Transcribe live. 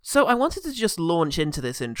So I wanted to just launch into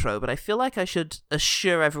this intro, but I feel like I should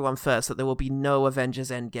assure everyone first that there will be no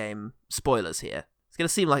Avengers Endgame spoilers here. It's going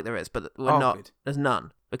to seem like there is, but we're not. Good. There's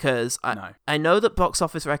none. Because No. I know that box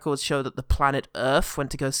office records show that the planet Earth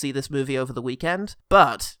went to go see this movie over the weekend,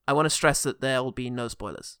 but I want to stress that there will be no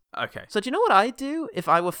spoilers. Okay. So do you know what I'd do if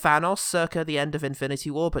I were Thanos circa the end of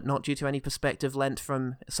Infinity War, but not due to any perspective lent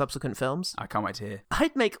from subsequent films? I can't wait to hear.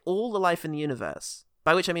 I'd make all the life in the universe,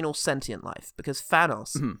 by which I mean all sentient life, because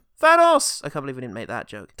Thanos... Thanos! I can't believe we didn't make that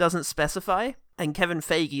joke. Doesn't specify. And Kevin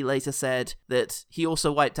Feige later said that he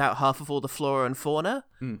also wiped out half of all the flora and fauna,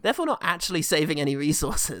 therefore not actually saving any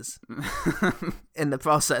resources in the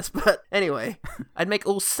process. But anyway, I'd make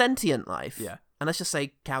all sentient life. Yeah. And let's just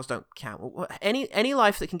say cows don't count. Any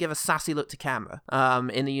life that can give a sassy look to camera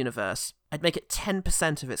in the universe, I'd make it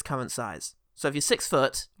 10% of its current size. So if you're 6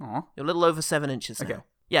 foot, Aw. you're a little over 7 inches now. Okay.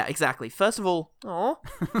 Yeah, exactly. First of all,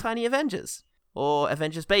 tiny Avengers. Or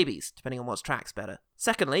Avengers babies, depending on what's tracks better.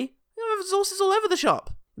 Secondly, you have resources all over the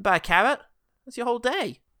shop. You buy a carrot, that's your whole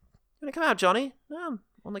day. You want to come out, Johnny? No,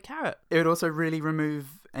 on the carrot. It would also really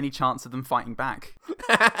remove any chance of them fighting back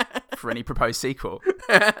for any proposed sequel.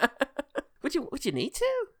 Would you need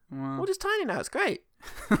to? Well, We're just tiny now, it's great.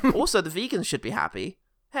 Also, the vegans should be happy.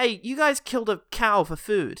 Hey, you guys killed a cow for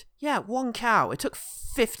food. Yeah, 1 cow. It took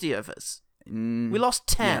 50 of us. We lost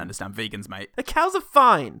 10. Yeah, I understand vegans, mate. The cows are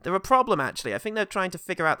fine. They're a problem, actually. I think they're trying to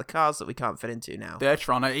figure out the cars that we can't fit into now. They're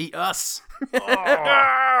trying to eat us.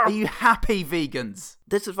 Are you happy, vegans?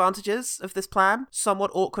 Disadvantages of this plan? Somewhat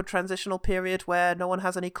awkward transitional period where no one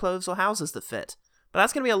has any clothes or houses that fit. But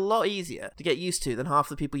that's going to be a lot easier to get used to than half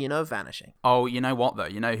the people you know vanishing. Oh, you know what, though?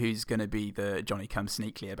 You know who's going to be the Johnny Come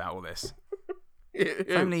Sneakly about all this?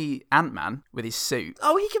 It's only Ant-Man with his suit.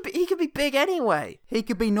 Oh, he could be big anyway. He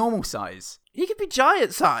could be normal size. He could be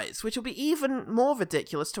giant size, which will be even more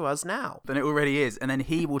ridiculous to us now. Than it already is. And then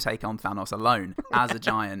he will take on Thanos alone as a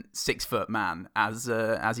giant 6 foot man, as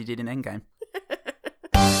he did in Endgame.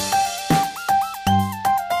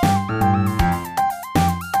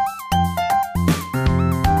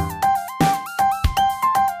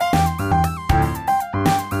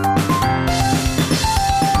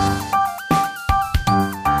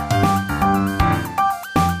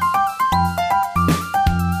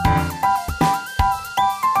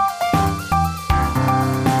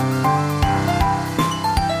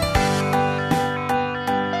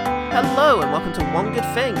 Hello, and welcome to One Good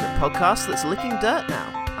Thing, the podcast that's licking dirt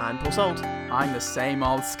now. I'm Paul Sold. I'm the same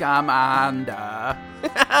old Scamander.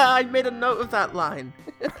 I made a note of that line.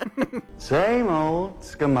 Same old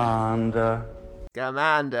Scamander.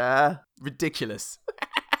 Commander. Ridiculous.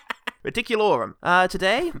 Ridiculorum.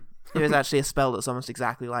 Today, there is actually a spell that's almost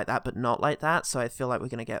exactly like that, but not like that, so I feel like we're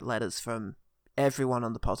going to get letters from everyone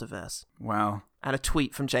on the Potterverse. Well, And a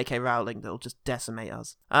tweet from J.K. Rowling that'll just decimate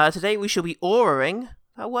us. Today we shall be auraing,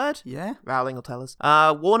 that word? yeah. Rowling will tell us.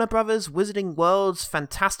 Warner Brothers, Wizarding Worlds,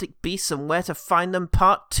 Fantastic Beasts and Where to Find Them,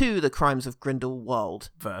 Part 2, The Crimes of Grindelwald.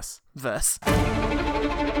 Verse. The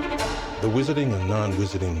wizarding and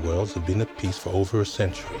non-wizarding worlds have been at peace for over a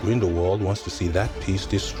century. Grindelwald wants to see that peace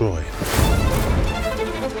destroyed.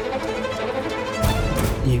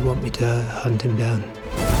 You want me to hunt him down?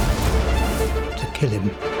 To kill him?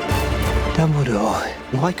 Dumbledore,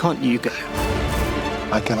 why can't you go?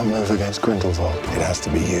 I cannot move against Grindelwald. It has to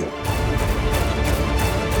be you.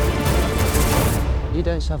 You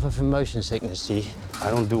don't suffer from motion sickness, do you? I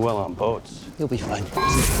don't do well on boats. You'll be fine.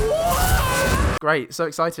 Great. So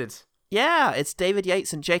excited. Yeah, it's David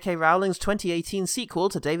Yates and J.K. Rowling's 2018 sequel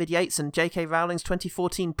to David Yates and J.K. Rowling's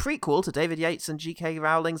 2014 prequel to David Yates and J.K.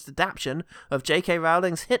 Rowling's adaptation of J.K.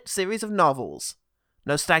 Rowling's hit series of novels.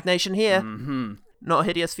 No stagnation here. Mm-hmm. Not a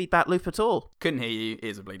hideous feedback loop at all. Couldn't hear you.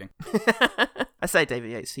 Ears are bleeding. I say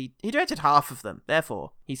David Yates, he directed half of them.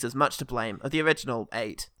 Therefore, he's as much to blame of the original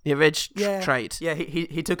 8. The original trait. Yeah,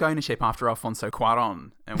 he took ownership after Alfonso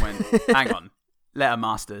Cuarón and went, hang on, let a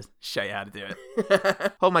master show you how to do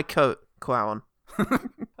it. Hold my coat, Cuarón.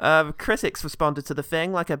 Critics responded to the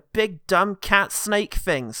thing like a big dumb cat snake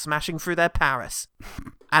thing smashing through their Paris.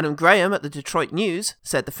 Adam Graham at the Detroit News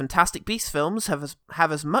said the Fantastic Beasts films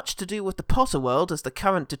have as much to do with the Potter world as the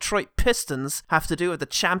current Detroit Pistons have to do with the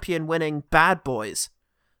champion-winning Bad Boys.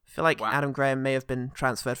 I feel like Wow. Adam Graham may have been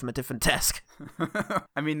transferred from a different desk.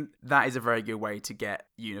 I mean, that is a very good way to get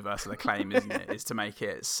universal acclaim, isn't it? Is to make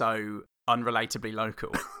it so unrelatably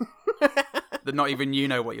local that not even you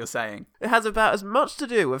know what you're saying. It has about as much to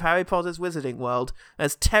do with Harry Potter's Wizarding World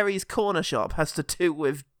as Terry's Corner Shop has to do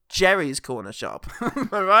with Jerry's Corner Shop.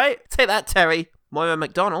 All right? Take that, Terry. Moira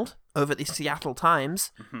MacDonald, over at the Seattle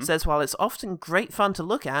Times, says while it's often great fun to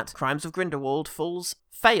look at, Crimes of Grindelwald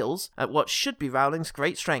fails at what should be Rowling's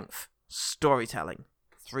great strength, storytelling.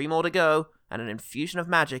 3 more to go, and an infusion of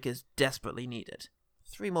magic is desperately needed.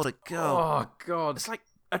 3 more to go. Oh, God. It's like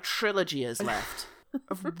a trilogy is left.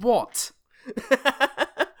 Of what?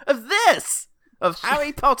 Of this! Of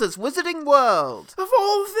Harry Potter's Wizarding World! Of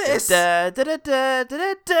all this? Da, da, da, da,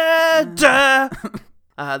 da, da, da,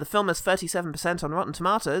 da. The film has 37% on Rotten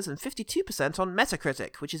Tomatoes and 52% on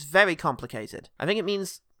Metacritic, which is very complicated. I think it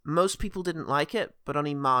means most people didn't like it, but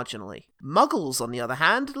only marginally. Muggles, on the other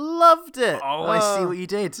hand, loved it. Oh, I see what you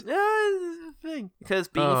did. Yeah, it's a thing. Because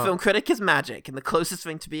being a film critic is magic, and the closest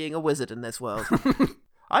thing to being a wizard in this world.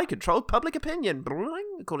 I control public opinion,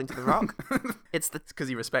 according to The Rock. It's because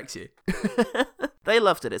he respects you. They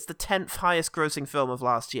loved it. It's the 10th highest grossing film of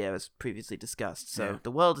last year, as previously discussed. So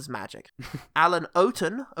the world is magic. Alan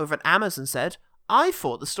Oten over at Amazon said, I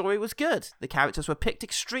thought the story was good. The characters were picked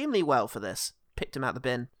extremely well for this. Picked him out the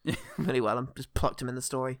bin really well and just plucked him in the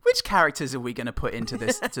story. Which characters are we going to put into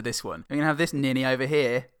this to this one? Are we going to have this ninny over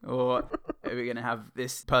here? Or are we going to have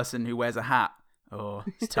this person who wears a hat? Oh,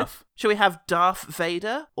 it's tough. Should we have Darth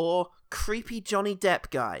Vader or creepy Johnny Depp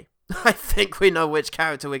guy? I think we know which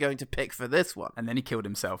character we're going to pick for this one. And then he killed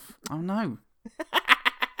himself. Oh, no.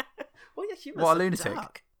 Well, your humor's What a so lunatic.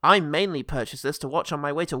 dark. I mainly purchased this to watch on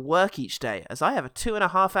my way to work each day, as I have a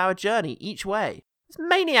 2.5-hour journey each way. This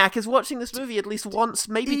maniac is watching this movie at least once,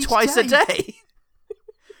 maybe Each twice a day.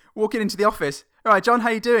 Walking into the office. All right, John, how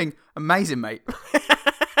you doing? Amazing, mate.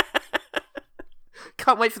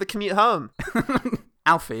 Can't wait for the commute home.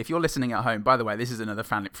 Alfie, if you're listening at home, by the way, this is another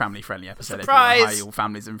family-friendly episode. Surprise! Everyone, hi, all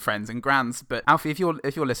families and friends and grands. But Alfie, if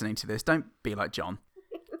you're listening to this, don't be like John.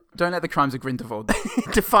 Don't let the Crimes of Grindelwald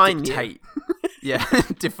Define dictate. Yeah,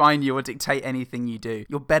 define you or dictate anything you do.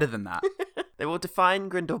 You're better than that. They will define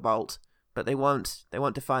Grindelwald, but they won't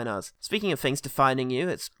define us. Speaking of things defining you,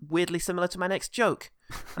 it's weirdly similar to my next joke.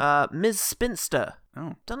 Ms. Spinster.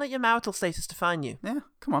 Oh. Don't let your marital status define you. Yeah,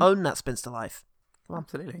 come on. Own that spinster life.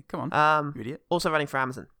 Absolutely. Come on. You idiot. Also running for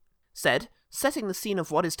Amazon. Said, setting the scene of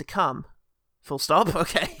what is to come. Full stop.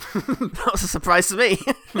 Okay. That was a surprise to me.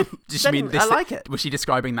 Did she mean this? I like it. Was she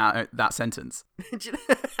describing that sentence?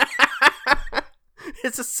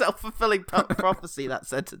 It's a self-fulfilling prophecy, that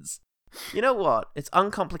sentence. You know what? It's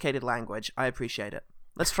uncomplicated language. I appreciate it.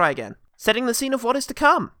 Let's try again. Setting the scene of what is to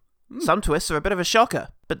come. Some twists are a bit of a shocker,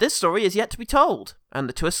 but this story is yet to be told, and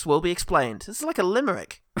the twists will be explained. This is like a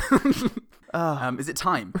limerick. Is it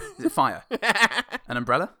time? Is it fire? An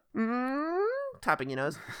umbrella? Tapping your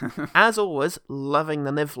nose. As always, loving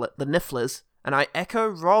the Nifflers, and I echo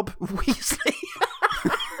Rob Weasley.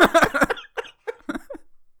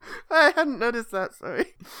 I hadn't noticed that,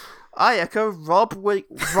 sorry. I echo Robert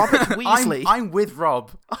Weasley. I'm with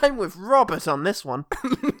Rob. I'm with Robert on this one.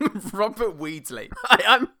 Robert Weasley.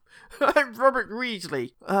 I'm Robert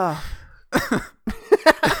Weasley.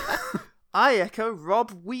 I echo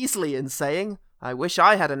Rob Weasley in saying, I wish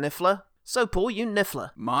I had a Niffler. So, Paul, you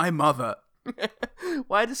Niffler. My mother.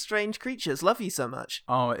 Why do strange creatures love you so much?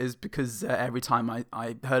 Oh, it is because every time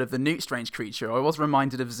I heard of the Newt Strange Creature, I was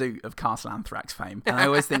reminded of Zoot of Castle Anthrax fame. And I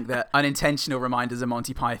always think that unintentional reminders of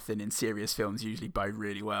Monty Python in serious films usually bode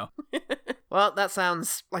really well. Well, that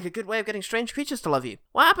sounds like a good way of getting strange creatures to love you.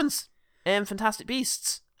 What happens in Fantastic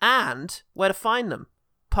Beasts? And where to find them?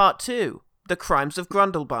 Part 2, The Crimes of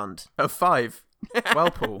Grundlebund. Of 5. Well,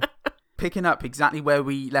 Paul. Picking up exactly where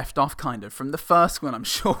we left off, kind of, from the first one, I'm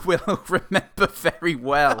sure we'll remember very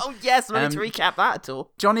well. Oh, yes, no need to recap that at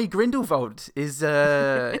all. Johnny Grindelwald is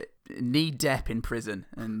knee-deep in prison,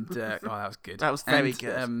 and that was good. That was very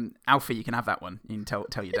good. Alfie, you can have that one. You can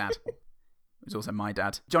tell your dad. It was also my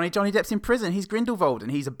dad. Johnny Depp's in prison. He's Grindelwald,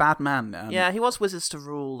 and he's a bad man. Yeah, he wants wizards to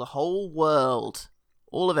rule the whole world.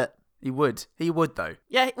 All of it. He would, though.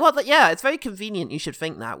 Yeah, well, yeah, it's very convenient you should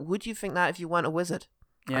think that. Would you think that if you weren't a wizard?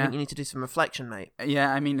 Yeah. I think you need to do some reflection, mate.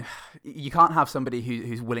 Yeah, I mean, you can't have somebody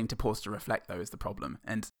who's willing to pause to reflect, though, is the problem.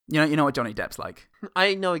 And you know what Johnny Depp's like.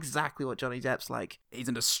 I know exactly what Johnny Depp's like. He's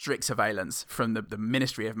under strict surveillance from the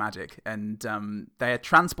Ministry of Magic, and they are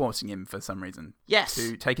transporting him for some reason. Yes.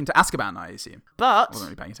 To take him to Azkaban, I assume. But I wasn't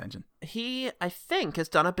really paying attention. He, I think, has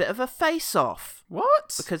done a bit of a face-off.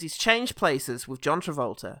 What? Because he's changed places with John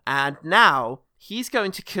Travolta, and now he's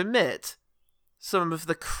going to commit some of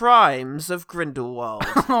the crimes of Grindelwald.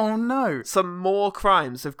 Oh, no. Some more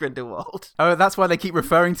crimes of Grindelwald. Oh, that's why they keep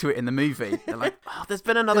referring to it in the movie. They're like, oh, there's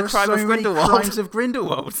been another there crime are so of many Grindelwald. crimes of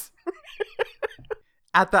Grindelwald.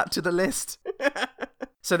 Add that to the list.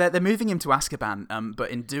 So they're moving him to Azkaban, but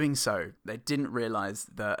in doing so, they didn't realise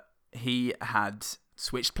that he had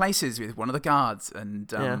switched places with one of the guards,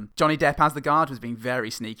 and Yeah. Johnny Depp as the guard was being very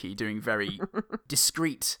sneaky, doing very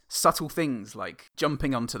discreet, subtle things like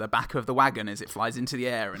jumping onto the back of the wagon as it flies into the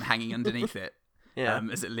air and hanging underneath it. Yeah.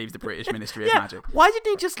 As it leaves the British Ministry of Yeah, Magic. why didn't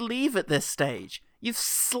he just leave at this stage? You've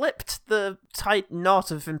slipped the tight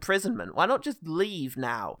knot of imprisonment. Why not just leave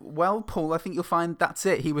now? Well, Paul, I think you'll find that's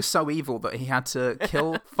it. He was so evil that he had to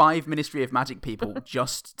kill 5 Ministry of Magic people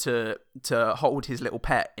just to hold his little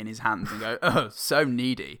pet in his hands and go, oh, so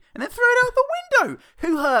needy, and then throw it out the window.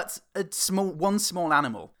 Who hurts one small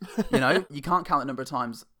animal? You know, you can't count the number of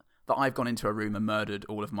times that I've gone into a room and murdered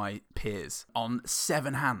all of my peers on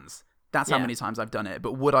 7 hands. That's how many times I've done it.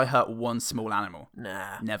 But would I hurt one small animal?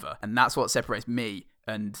 Nah. Never. And that's what separates me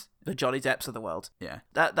and... The Johnny Depps of the world. Yeah.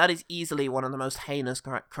 That is easily one of the most heinous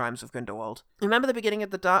crimes of Grindelwald. Remember the beginning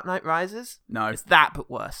of The Dark Knight Rises? No. It's that,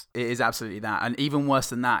 but worse. It is absolutely that. And even worse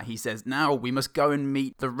than that, he says, now we must go and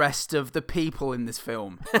meet the rest of the people in this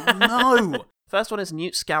film. No! First one is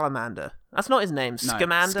Newt Scamander. That's not his name. No,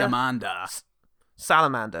 Scamander? Scamander.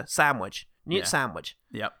 Salamander. Sandwich. Newt Yeah. Sandwich.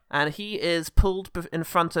 Yep. And he is pulled in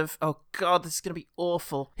front of, oh god, this is going to be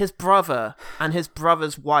awful, his brother and his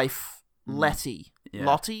brother's wife, Letty. Yeah.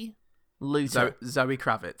 Lottie? Luther. Zoe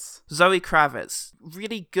Kravitz. Zoe Kravitz.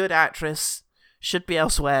 Really good actress. Should be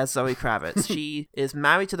elsewhere, Zoe Kravitz. She is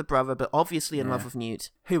married to the brother, but obviously in love with Newt.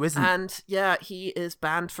 Who isn't? And yeah, he is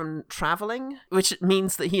banned from traveling, which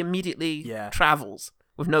means that he immediately travels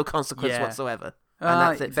with no consequence whatsoever. And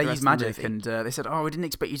that's it for they the use rest of the magic, movie. and they said, "Oh, we didn't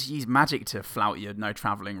expect you to use magic to flout your no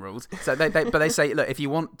traveling rules." So but they say, "Look, if you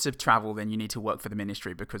want to travel, then you need to work for the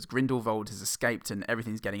Ministry because Grindelwald has escaped, and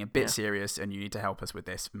everything's getting a bit serious, and you need to help us with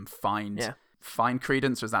this and find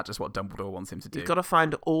Credence." Or is that just what Dumbledore wants him to do? You've got to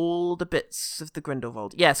find all the bits of the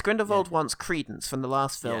Grindelwald. Yes, Grindelwald wants Credence from the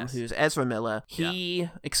last film, who's Ezra Miller. He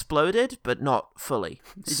exploded, but not fully.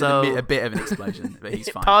 He's so a bit of an explosion, but he's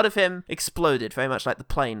fine. Part of him exploded, very much like the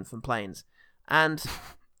plane from Planes. And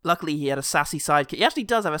luckily he had a sassy sidekick. He actually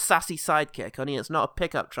does have a sassy sidekick, only it's not a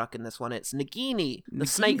pickup truck in this one. It's Nagini, the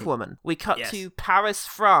snake woman. We cut to Paris,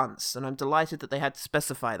 France, and I'm delighted that they had to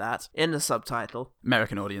specify that in the subtitle.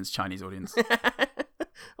 American audience, Chinese audience.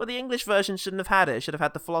 Well, the English version shouldn't have had it. It should have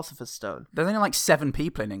had the Philosopher's Stone. There's only like 7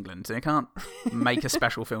 people in England, so they can't make a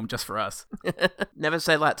special film just for us. Never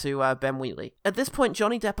say that to Ben Wheatley. At this point,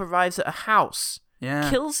 Johnny Depp arrives at a house.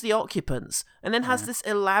 Yeah. Kills the occupants, and then has this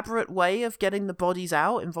elaborate way of getting the bodies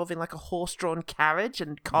out, involving like a horse-drawn carriage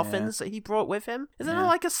and coffins that he brought with him. Isn't it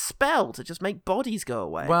like a spell to just make bodies go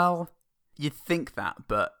away? Well, you'd think that,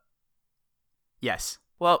 but yes.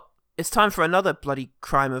 Well, it's time for another bloody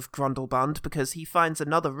crime of Grundlebund, because he finds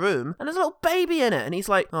another room, and there's a little baby in it, and he's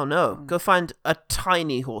like, oh no, go find a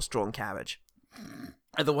tiny horse-drawn carriage.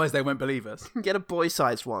 Otherwise, they won't believe us. Get a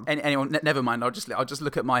boy-sized one. Anyone? Never mind. I'll just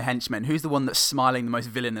look at my henchmen. Who's the one that's smiling the most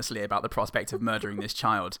villainously about the prospect of murdering this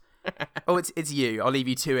child? Oh, it's you. I'll leave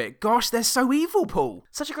you to it. Gosh, they're so evil, Paul.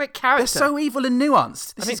 Such a great character. They're so evil and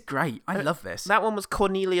nuanced. This is great. I love this. That one was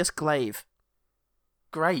Cornelius Glaive.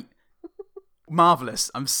 Great.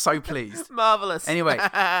 Marvelous. I'm so pleased. Marvelous. Anyway.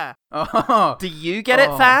 Do you get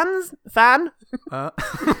it, fans? Fan?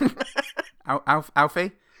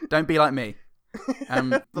 Alfie, don't be like me.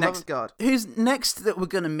 The love of God. Who's next that we're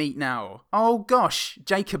going to meet now? Oh gosh,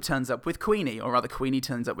 Jacob turns up with Queenie, or rather Queenie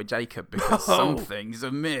turns up with Jacob because something's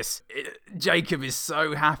amiss. Jacob is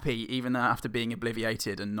so happy, even after being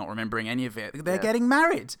obliviated and not remembering any of it. They're getting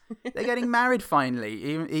married. They're getting married finally,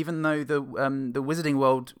 even though the Wizarding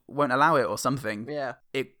World won't allow it or something. Yeah.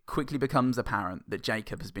 It quickly becomes apparent that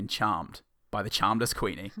Jacob has been charmed by the charmless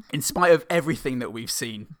Queenie. In spite of everything that we've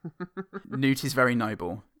seen, Newt is very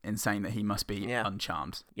noble in saying that he must be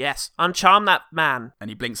uncharmed. Yes, uncharm that man. And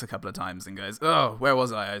he blinks a couple of times and goes, oh, where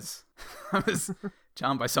was I? I was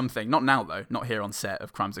charmed by something. Not now, though. Not here on set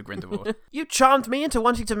of Crimes of Grindelwald. You charmed me into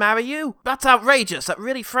wanting to marry you? That's outrageous. That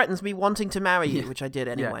really threatens me wanting to marry you, which I did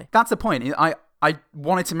anyway. Yeah. That's the point. I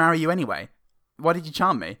wanted to marry you anyway. Why did you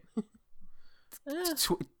charm me?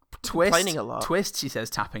 Complaining a lot. Twist, she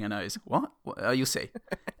says, tapping her nose. What? You'll see.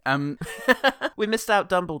 We missed out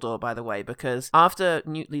Dumbledore, by the way, because after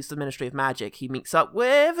Newt leaves the Ministry of Magic, he meets up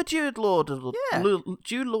with Jude Law.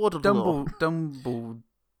 Jude Law.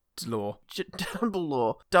 Dumbledore.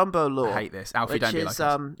 Dumbo Law. I hate this. Alfie, don't be like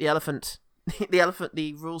this. The elephant.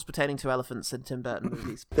 The rules pertaining to elephants in Tim Burton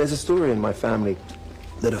movies. There's a story in my family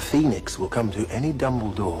that a phoenix will come to any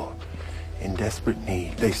Dumbledore in desperate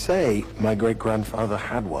need. They say my great-grandfather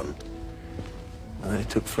had one, and that it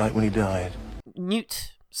took flight when he died.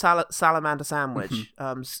 Newt Salamander Sandwich,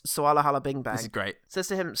 Swalla Halla Bing Bang. This is great. Says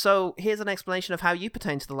to him, so here's an explanation of how you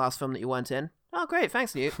pertain to the last film that you weren't in. Oh, great,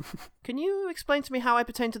 thanks, Newt. Can you explain to me how I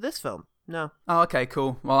pertain to this film? No. Oh, okay,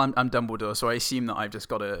 cool. Well, I'm Dumbledore, so I assume that I've just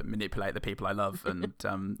got to manipulate the people I love and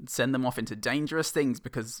send them off into dangerous things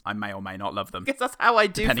because I may or may not love them. Because that's how I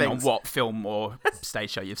do depending things. on what film or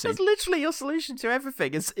stage show you've seen. That's literally your solution to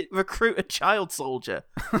everything, is recruit a child soldier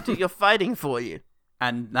to do your fighting for you.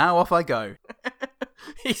 And now off I go.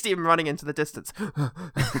 You see him running into the distance.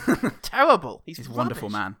 Terrible. He's a wonderful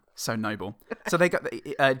man. So noble. So they got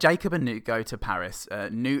Jacob and Newt go to Paris.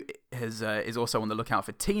 Newt is also on the lookout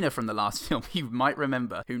for Tina from the last film, you might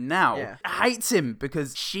remember, who now hates him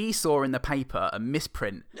because she saw in the paper a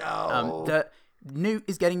misprint that Newt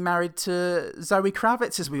is getting married to Zoe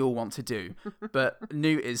Kravitz, as we all want to do. But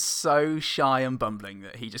Newt is so shy and bumbling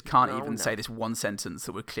that he just can't even say this one sentence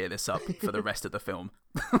that would clear this up for the rest of the film.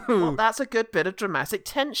 Well, that's a good bit of dramatic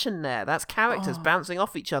tension there. That's characters bouncing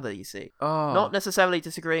off each other, you see. Not necessarily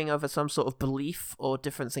disagreeing over some sort of belief or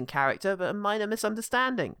difference in character, but a minor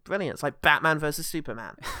misunderstanding. Brilliant. It's like Batman versus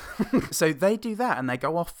Superman. So they do that, and they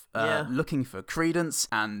go off looking for Credence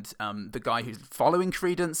and the guy who's following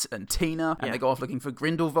Credence and Tina, and they go off looking for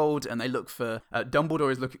Grindelwald, and they look for Dumbledore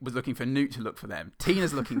was looking for Newt to look for them.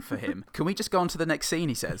 Tina's looking for him. Can we just go on to the next scene?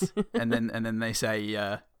 He says, and then they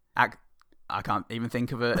say, I can't even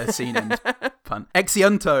think of a scene end pun.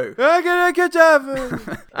 Exiunto. Avada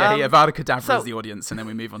Kedavra. Avada Kedavra is the audience, and then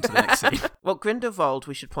we move on to the next scene. Well, Grindelwald,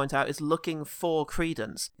 we should point out, is looking for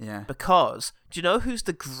Credence. Yeah. Because, do you know who's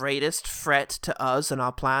the greatest threat to us and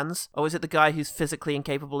our plans? Or is it the guy who's physically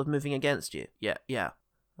incapable of moving against you? Yeah.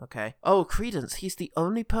 Okay. Oh, Credence, he's the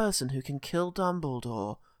only person who can kill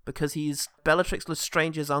Dumbledore because he's Bellatrix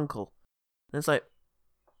Lestrange's uncle. And it's like,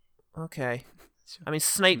 okay. I mean,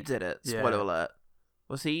 Snape did it. Spoiler alert.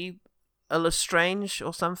 Was he a Lestrange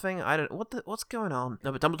or something? I don't. What's going on?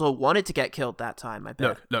 No, but Dumbledore wanted to get killed that time. I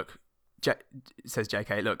bet. Look. Says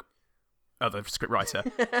J.K. Look, other script writer.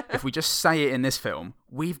 If we just say it in this film,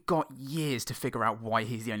 we've got years to figure out why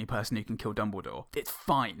he's the only person who can kill Dumbledore. It's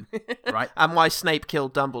fine, right? And why Snape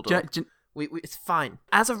killed Dumbledore. It's fine.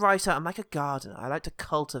 As a writer, I'm like a gardener. I like to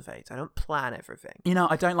cultivate. I don't plan everything. You know,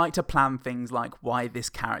 I don't like to plan things like why this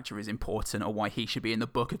character is important or why he should be in the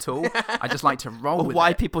book at all. I just like to roll with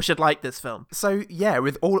why it. People should like this film. So, yeah,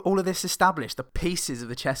 with all of this established, the pieces of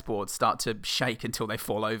the chessboard start to shake until they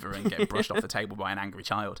fall over and get brushed off the table by an angry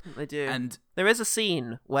child. They do. And there is a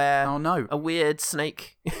scene where a weird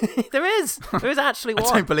snake... There is actually one.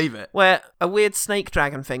 I don't believe it. Where a weird snake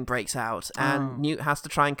dragon thing breaks out and Newt has to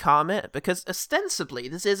try and calm it because ostensibly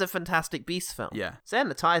this is a Fantastic Beasts film. Yeah. It's in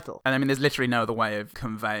the title. And I mean, there's literally no other way of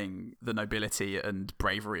conveying the nobility and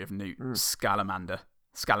bravery of Newt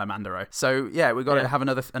Scalamandero. So yeah, we've got to have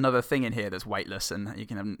another thing in here that's weightless and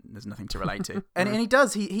there's nothing to relate to. and he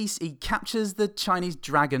does. He captures the Chinese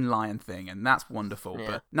dragon lion thing, and that's wonderful. Yeah.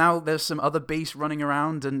 But now there's some other beasts running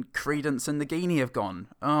around, and Credence and Nagini have gone.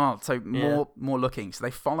 More looking. So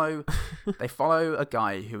they follow a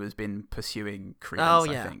guy who has been pursuing Credence.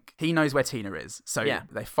 I think he knows where Tina is. So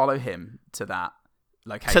they follow him to that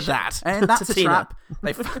location. And that's a trap.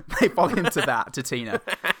 They follow him to Tina.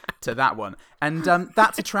 To that one, and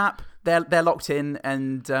that's a trap. They're locked in,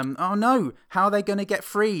 and oh no, how are they going to get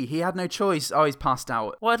free? He had no choice. Oh, he's passed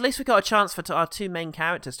out. Well, at least we got a chance for our two main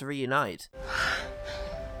characters to reunite.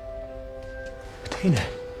 Tina.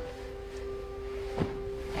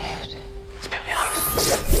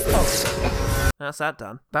 That's that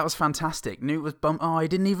done. That was fantastic. Newt was bummed. Oh, he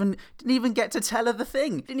didn't even get to tell her the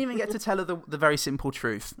thing. Didn't even get to tell her the very simple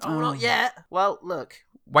truth. Oh, not yet. Well, look.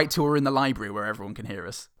 Wait till we're in the library where everyone can hear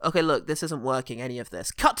us. Okay, look, this isn't working, any of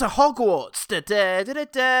this. Cut to Hogwarts!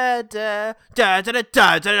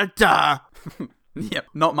 Yep,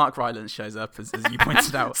 not Mark Rylance shows up, as you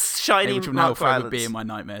pointed out. Shiny which will Mark now forever Rylance. be in my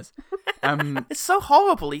nightmares. It's so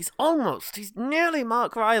horrible. He's nearly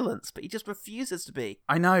Mark Rylance, but he just refuses to be.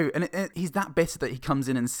 I know, and he's that bitter that he comes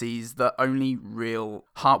in and sees the only real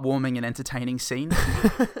heartwarming and entertaining scene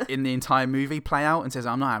in the entire movie play out and says,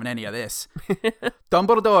 I'm not having any of this.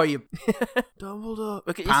 Dumbledore, you... Dumbledore.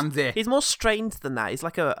 Okay, Pansy. He's more strained than that. He's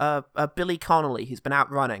like a Billy Connolly who's been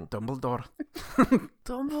out running. Dumbledore.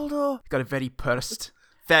 Dumbledore. He's got a very pursed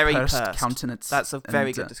countenance. That's a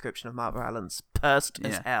very good description of Mark Rylance. Pursed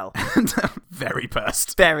as hell. Very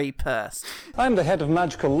pursed. Very pursed. I'm the head of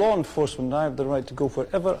magical law enforcement. I have the right to go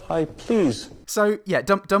wherever I please. So, yeah,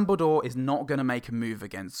 Dumbledore is not going to make a move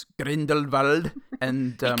against Grindelwald.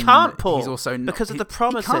 And he can't, Paul, he's also because of the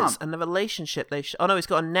promises and the relationship they... Oh, no, he's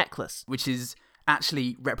got a necklace. Which is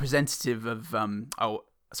actually representative of...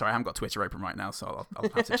 Sorry, I haven't got Twitter open right now, so I'll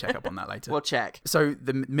have to check up on that later. We'll check. So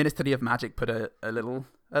the Ministry of Magic put a little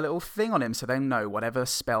thing on him so they know whatever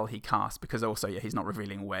spell he casts, because also he's not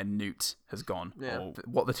revealing where Newt has gone or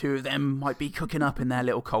what the two of them might be cooking up in their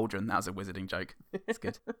little cauldron. That was a wizarding joke. It's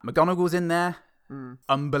good. McGonagall's in there,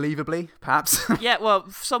 unbelievably, perhaps. Yeah, well,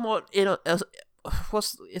 somewhat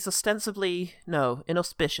it's ostensibly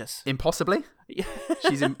inauspicious. Impossibly.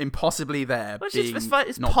 She's impossibly there. Well,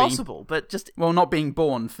 it's possible, but just not being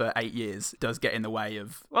born for 8 years does get in the way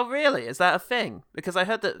of. Well, really, is that a thing? Because I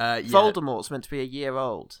heard that Voldemort's meant to be a year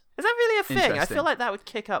old. Is that really a thing? I feel like that would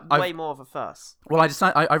kick up way more of a fuss. Well,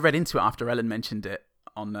 I read into it after Ellen mentioned it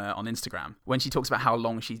on Instagram, when she talks about how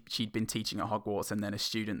long she'd been teaching at Hogwarts and then a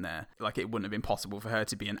student there. Like, it wouldn't have been possible for her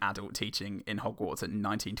to be an adult teaching in Hogwarts in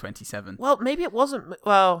 1927. Well, maybe it wasn't.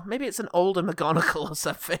 Well, maybe it's an older McGonagall or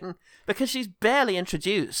something, because she's barely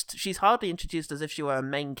introduced. She's hardly introduced as if she were a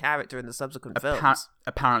main character in the subsequent films.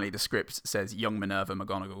 Apparently, the script says young Minerva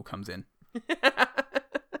McGonagall comes in.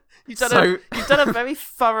 You've done a very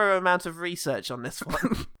thorough amount of research on this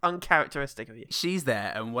one. Uncharacteristic of you. She's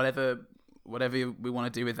there, and whatever we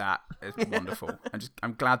want to do with that is wonderful.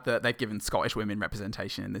 I'm glad that they've given Scottish women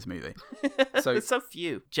representation in this movie. So there's so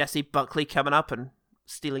few. Jessie Buckley coming up and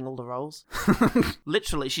stealing all the roles.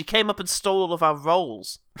 Literally, she came up and stole all of our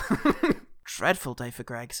roles. Dreadful day for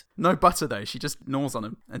Greggs. No butter though. She just gnaws on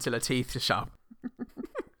them until her teeth are sharp.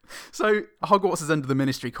 So Hogwarts is under the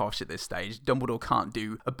Ministry cosh at this stage. Dumbledore can't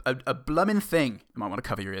do a blooming thing. You might want to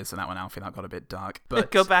cover your ears for that one, Alfie. That got a bit dark.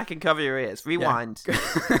 But go back and cover your ears. Rewind.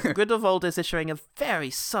 Yeah. Grindelwald is issuing a very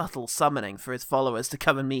subtle summoning for his followers to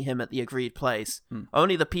come and meet him at the agreed place.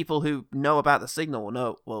 Only the people who know about the signal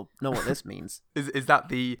will know what this means. Is that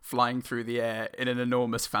the flying through the air in an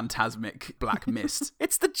enormous phantasmic black mist?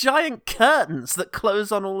 It's the giant curtains that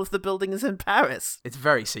close on all of the buildings in Paris. It's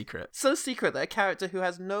very secret. So secret that a character who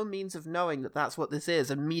has no means of knowing that that's what this is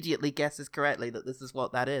immediately guesses correctly that this is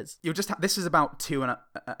what that is. This is about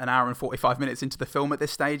an hour and 45 minutes into the film at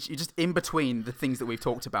this stage. You're just in between the things that we've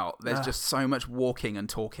talked about. There's just so much walking and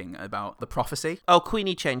talking about the prophecy. Oh,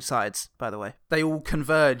 Queenie changed sides, by the way. They all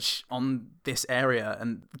converge on this area,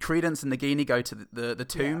 and Credence and Nagini go to the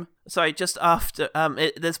tomb. Yeah. Sorry, just after,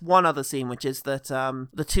 there's one other scene, which is that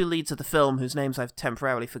the two leads of the film, whose names I've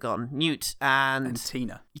temporarily forgotten, Newt and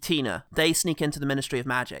Tina, they sneak into the Ministry of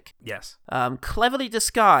Magic. Yes. Cleverly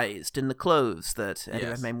disguised in the clothes that Eddie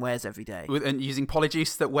Redmayne wears every day. And using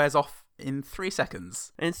polyjuice that wears off in 3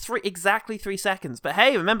 seconds. In exactly 3 seconds. But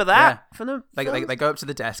hey, remember that from the film? They go up to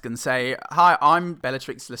the desk and say, "Hi, I'm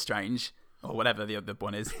Bellatrix Lestrange," or whatever the other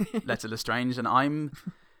one is, Letter Lestrange, and I'm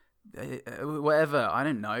whatever. I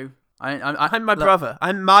don't know. I'm my brother.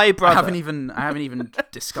 I'm my brother. I haven't even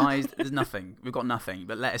disguised. There's nothing. We've got nothing.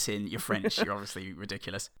 But let us in. You're French. You're obviously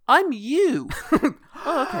ridiculous. I'm you.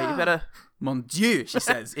 Oh, okay. You better. Mon Dieu, she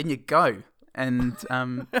says. In you go. And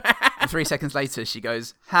 3 seconds later, she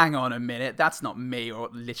goes, "Hang on a minute. That's not me or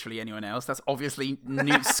literally anyone else. That's obviously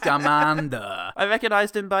Newt Scamander." I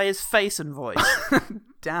recognised him by his face and voice.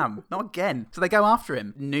 Damn, not again. So they go after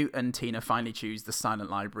him. Newt and Tina finally choose the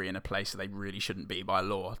Silent Library in a place that they really shouldn't be by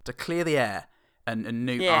law to clear the air. And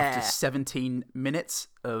Newt, after 17 minutes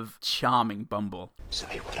of charming bumble.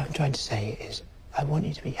 Sorry, what I'm trying to say is, I want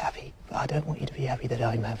you to be happy, but I don't want you to be happy that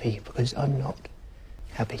I'm happy, because I'm not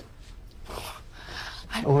happy.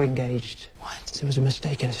 Or engaged. What? There was a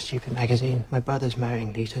mistake in a stupid magazine. My brother's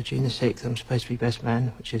marrying Lita. June the 6th, I'm supposed to be best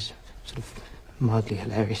man, which is sort of mildly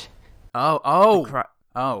hilarious. Oh.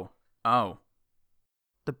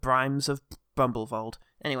 The Brimes of Bumblevold.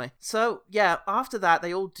 Anyway, so, yeah, after that,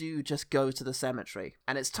 they all do just go to the cemetery.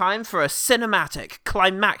 And it's time for a cinematic,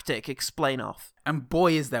 climactic explain-off. And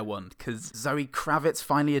boy, is there one, because Zoe Kravitz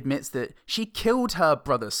finally admits that she killed her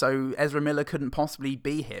brother, so Ezra Miller couldn't possibly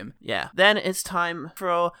be him. Yeah. Then it's time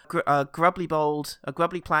for a Grubbly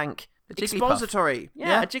Plank expository.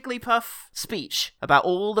 A Jigglypuff speech about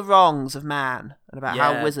all the wrongs of man and about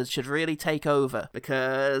how wizards should really take over,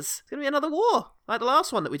 because it's going to be another war, like the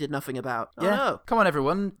last one that we did nothing about. Oh, no. Come on,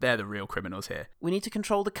 everyone. They're the real criminals here. We need to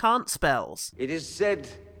control the can't spells. It is said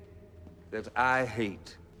that I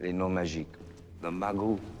hate les noms magiques, the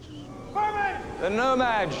magos, the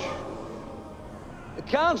no-mage, the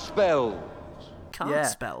can't spell. Can't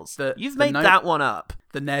spells? You've made that one up.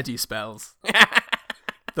 The nerdy spells.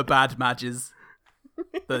 The bad mages.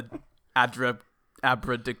 The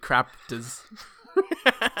abracadabras.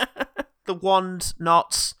 The wand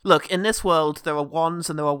knots. Look, in this world, there are wands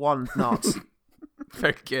and there are wand knots.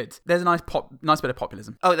 Very good. There's a nice bit of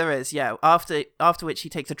populism. Oh, there is, yeah. After which he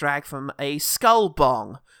takes a drag from a skull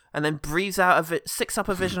bong and then breathes out of it, sicks up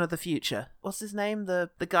a vision of the future. What's his name? The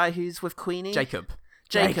guy who's with Queenie? Jacob.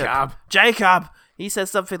 Jacob! He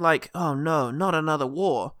says something like, oh no, not another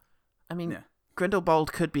war. I mean,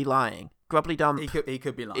 Grindelwald could be lying. Grubbly Dump... He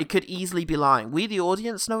could be lying. It could easily be lying. We, the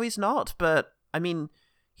audience, know he's not, but, I mean,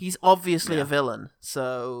 he's obviously a villain,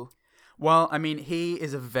 so... Well, I mean, he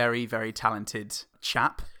is a very, very talented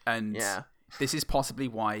chap, and this is possibly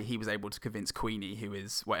why he was able to convince Queenie, who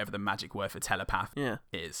is whatever the magic word for telepath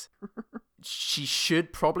is. She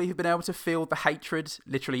should probably have been able to feel the hatred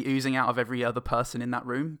literally oozing out of every other person in that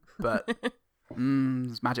room, but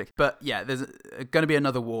it's magic. But yeah, there's going to be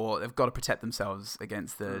another war. They've got to protect themselves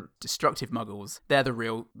against the destructive muggles. They're the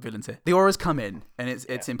real villains here. The auras come in, and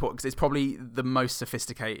it's important because it's probably the most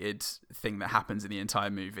sophisticated thing that happens in the entire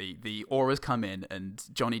movie. The auras come in, and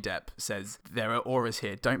Johnny Depp says, there are auras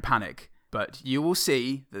here, don't panic. But you will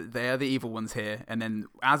see that they are the evil ones here. And then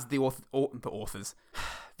as the authors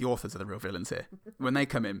are the real villains here. When they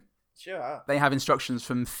come in, they have instructions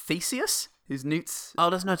from Theseus, who's Newt's... Oh,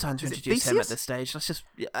 there's no time to introduce him at this stage. Let's just...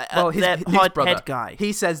 his brother. Head guy.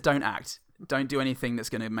 He says don't act. Don't do anything that's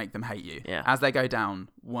going to make them hate you. Yeah. As they go down,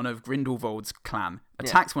 one of Grindelwald's clan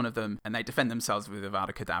attacks one of them, and they defend themselves with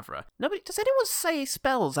Avada Kedavra. Nobody, does anyone say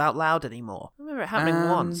spells out loud anymore? I remember it happening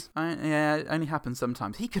once. It only happens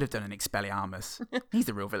sometimes. He could have done an Expelliarmus. He's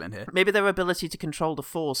the real villain here. Maybe their ability to control the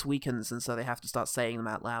Force weakens, and so they have to start saying them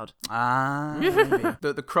out loud. Maybe.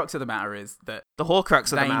 The crux of the matter is that... The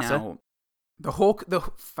Horcrux of the matter.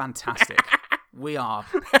 Fantastic. We are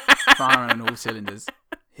firing on all cylinders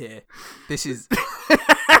here. This is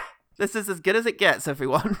as good as it gets,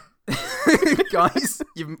 everyone. Guys,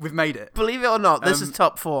 we've made it. Believe it or not, this is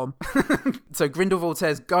top form. So Grindelwald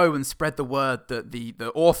says, go and spread the word that the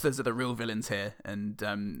authors are the real villains here. And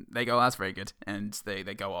they go, that's very good. And they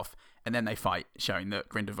go off. And then they fight, showing that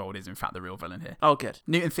Grindelwald is in fact the real villain here. Oh, good.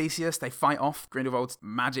 Newt and Theseus, they fight off Grindelwald's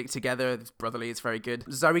magic together. It's brotherly, it's very good.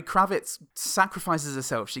 Zoe Kravitz sacrifices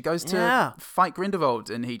herself. She goes to fight Grindelwald,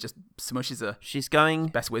 and he just smushes her. She's going...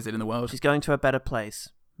 Best wizard in the world. She's going to a better place.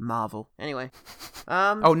 Marvel. Anyway.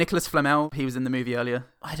 Nicholas Flamel. He was in the movie earlier.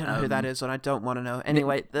 I don't know who that is, and I don't want to know.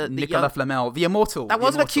 Anyway, Nicolas Flamel, the immortal. That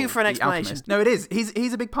wasn't a cue for an explanation. No, it is.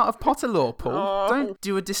 He's a big part of Potter lore, Paul. Oh. Don't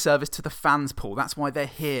do a disservice to the fans, Paul. That's why they're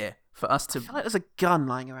here. For us to... I feel like there's a gun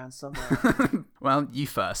lying around somewhere. Well, you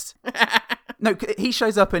first. No, he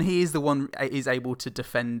shows up and he is the one is able to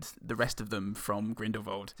defend the rest of them from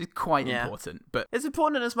Grindelwald. It's quite important, but... It's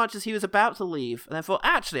important as much as he was about to leave, and then thought,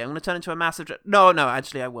 actually, I'm going to turn into a massive... No,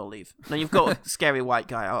 actually, I will leave. No, you've got a scary white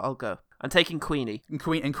guy. I'll go. I'm taking Queenie.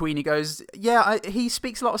 And Queenie goes, he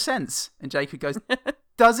speaks a lot of sense. And Jacob goes,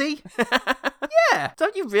 does he? Yeah.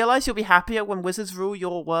 Don't you realise you'll be happier when wizards rule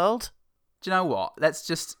your world? Do you know what? Let's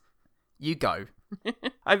just... You go.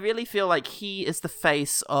 I really feel like he is the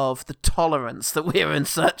face of the tolerance that we're in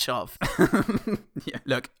search of. Yeah.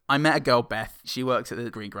 Look, I met a girl, Beth. She works at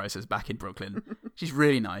the greengrocers back in Brooklyn. She's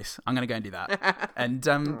really nice. I'm going to go and do that. And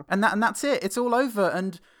that's it. It's all over.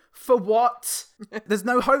 And for what? There's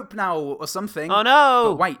no hope now or something. Oh, no.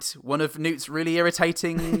 But wait, one of Newt's really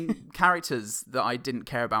irritating characters that I didn't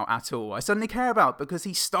care about at all, I suddenly care about because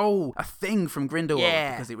he stole a thing from Grindelwald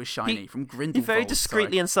because it was shiny from Grindelwald. He very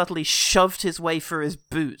discreetly and subtly shoved his way through his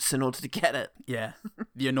boots in order to get it. Yeah,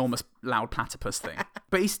 the enormous loud platypus thing.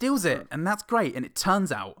 But he steals it, and that's great. And it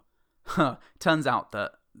turns out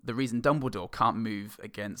that the reason Dumbledore can't move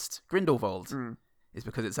against Grindelwald is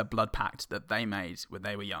because it's a blood pact that they made when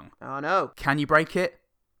they were young. Oh, no. Can you break it?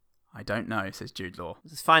 I don't know, says Jude Law.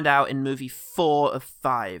 Let's find out in movie 4 of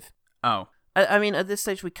 5. Oh. I mean, at this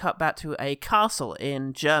stage, we cut back to a castle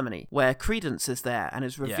in Germany where Credence is there and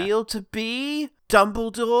is revealed to be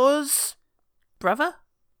Dumbledore's brother?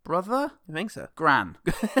 Brother? I think so. Gran.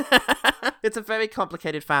 It's a very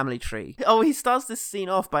complicated family tree. Oh, he starts this scene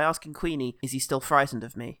off by asking Queenie, is he still frightened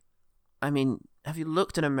of me? I mean, have you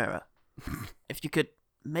looked in a mirror? If you could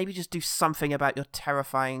maybe just do something about your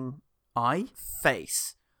terrifying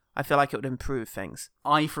face, I feel like it would improve things.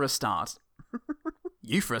 I for a start.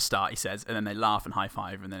 You for a start, he says, and then they laugh and high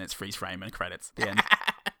five, and then it's freeze frame and credits. The end.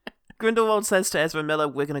 Grindelwald says to Ezra Miller,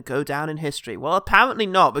 we're going to go down in history. Well, apparently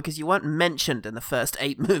not, because you weren't mentioned in the first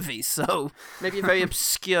 8 movies, so maybe a very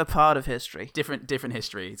obscure part of history. Different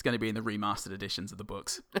history. It's going to be in the remastered editions of the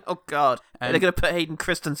books. Oh, God. They're going to put Hayden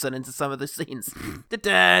Christensen into some of the scenes.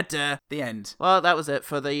 The end. Well, that was it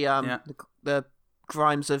for the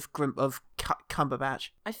Grimes of Cumberbatch.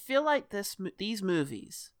 I feel like these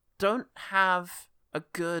movies don't have a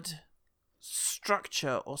good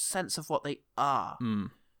structure or sense of what they are.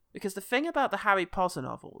 Because the thing about the Harry Potter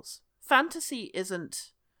novels, fantasy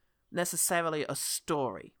isn't necessarily a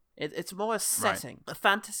story. It's more a setting. Right. A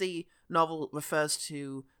fantasy novel refers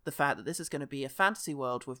to the fact that this is going to be a fantasy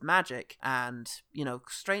world with magic and,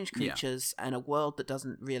 strange creatures and a world that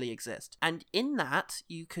doesn't really exist. And in that,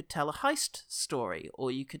 you could tell a heist story,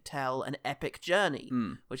 or you could tell an epic journey,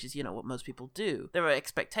 which is, what most people do. There are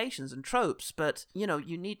expectations and tropes, but,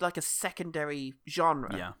 you need like a secondary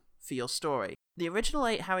genre for your story. The original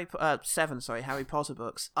 7 Harry Potter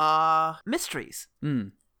books are mysteries.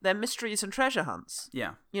 They're mysteries and treasure hunts.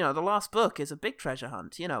 Yeah. The last book is a big treasure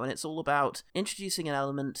hunt, and it's all about introducing an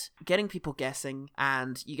element, getting people guessing,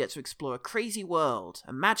 and you get to explore a crazy world,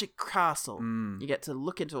 a magic castle. You get to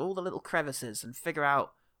look into all the little crevices and figure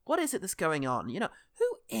out, what is it that's going on?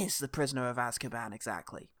 Who is the prisoner of Azkaban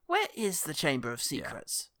exactly? Where is the Chamber of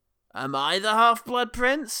Secrets? Am I the Half-Blood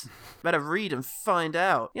Prince? Better read and find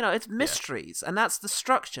out. It's mysteries, and that's the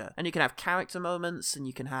structure. And you can have character moments, and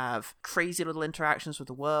you can have crazy little interactions with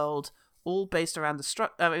the world, all based around the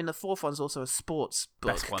structure. I mean, the 4th one's also a sports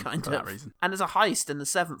book, Best one, kind for of. that reason. And there's a heist in the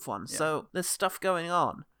 7th one, so there's stuff going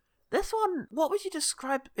on. This one, what would you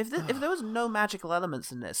describe... If there was no magical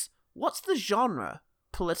elements in this, what's the genre?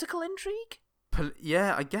 Political intrigue?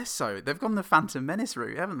 Yeah, I guess so. They've gone the Phantom Menace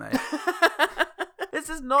route, haven't they? This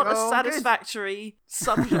is not a satisfactory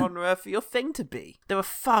subgenre for your thing to be. There are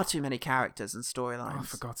far too many characters and storylines. Oh,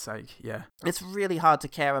 for God's sake, yeah. It's really hard to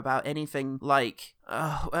care about anything like...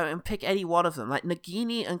 pick any one of them. Like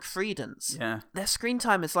Nagini and Credence. Yeah. Their screen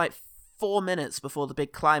time is like 4 minutes before the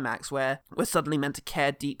big climax where we're suddenly meant to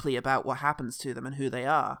care deeply about what happens to them and who they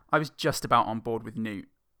are. I was just about on board with Newt.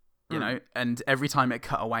 And every time it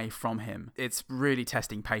cut away from him, it's really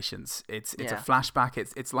testing patience. It's a flashback.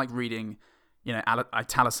 It's like reading,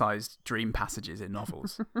 italicized dream passages in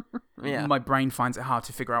novels. My brain finds it hard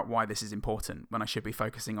to figure out why this is important when I should be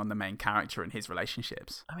focusing on the main character and his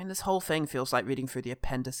relationships. I mean, this whole thing feels like reading through the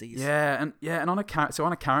appendices. And on a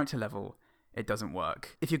character level, it doesn't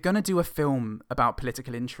work. If you're going to do a film about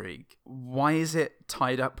political intrigue, why is it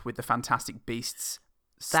tied up with the Fantastic Beasts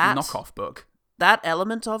knockoff book? That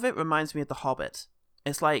element of it reminds me of The Hobbit.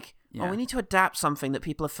 It's like, we need to adapt something that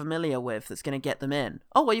people are familiar with that's going to get them in.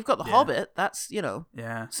 Oh, well, you've got The Hobbit. That's,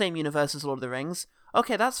 same universe as Lord of the Rings.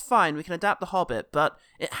 Okay, that's fine. We can adapt The Hobbit, but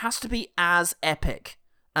it has to be as epic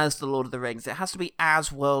as The Lord of the Rings. It has to be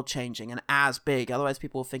as world-changing and as big. Otherwise,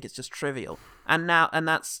 people will think it's just trivial. And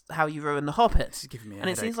that's how you ruin The Hobbit. And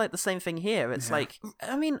it seems like the same thing here. It's like,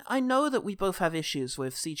 I mean, I know that we both have issues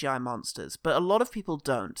with CGI monsters, but a lot of people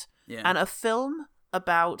don't. Yeah. And a film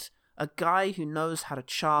about a guy who knows how to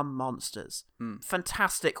charm monsters.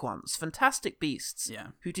 Fantastic ones. Fantastic beasts.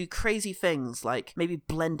 Who do crazy things like maybe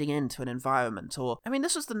blending into an environment. Or, I mean,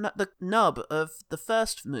 this was the nub of the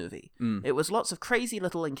first movie. It was lots of crazy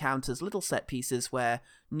little encounters, little set pieces where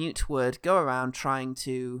Newt would go around trying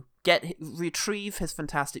to retrieve his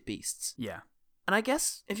fantastic beasts. Yeah. And I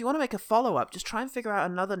guess if you want to make a follow-up, just try and figure out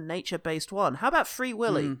another nature-based one. How about Free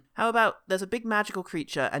Willy? How about there's a big magical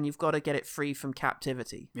creature and you've got to get it free from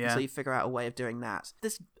captivity? Yeah. So you figure out a way of doing that.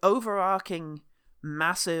 This overarching,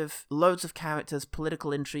 massive, loads of characters,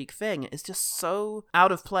 political intrigue thing is just so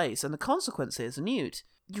out of place. And the consequences, Newt,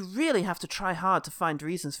 you really have to try hard to find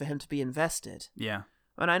reasons for him to be invested. Yeah.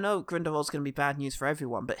 And I know Grindelwald's going to be bad news for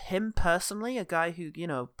everyone, but him personally, a guy who,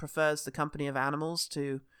 prefers the company of animals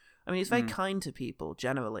to... I mean, he's very kind to people,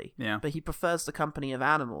 generally. Yeah. But he prefers the company of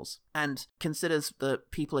animals and considers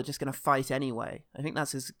that people are just going to fight anyway. I think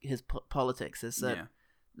that's his politics, is that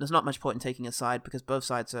there's not much point in taking a side because both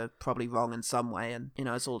sides are probably wrong in some way, and,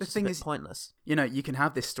 it's all just a bit pointless. You can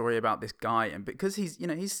have this story about this guy, and because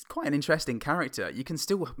he's quite an interesting character, you can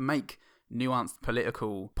still make nuanced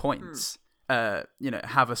political points,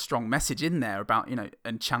 have a strong message in there about,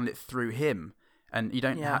 and channel it through him. And you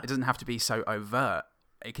don't it doesn't have to be so overt.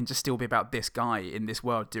 It can just still be about this guy in this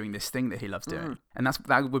world doing this thing that he loves doing, and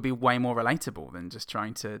that would be way more relatable than just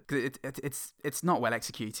trying to. It's not well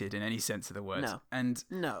executed in any sense of the word. No, and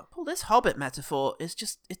Well, this Hobbit metaphor is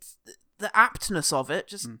just the aptness of it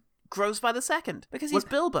just grows by the second because he's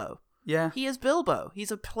Bilbo. Yeah, he is Bilbo.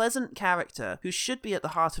 He's a pleasant character who should be at the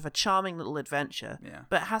heart of a charming little adventure,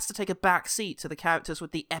 but has to take a back seat to the characters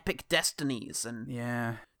with the epic destinies and.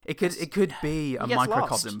 Yeah. It could be a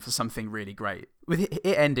microcosm for something really great. With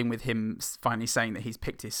it ending with him finally saying that he's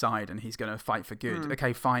picked his side and he's going to fight for good.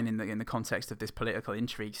 Okay, fine in the context of this political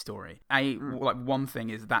intrigue story. One thing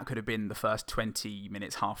is that could have been the first 20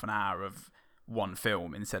 minutes, half an hour of one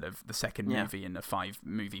film instead of the second movie in a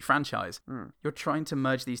 5-movie franchise. You're trying to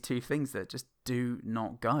merge these two things that just do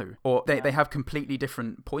not go. Or they have completely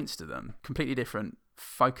different points to them, completely different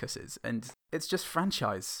focuses, and it's just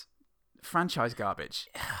franchise. franchise garbage.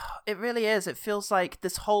 It really is. It feels like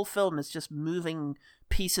this whole film is just moving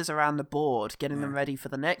pieces around the board, getting them ready for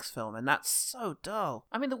the next film, and that's so dull.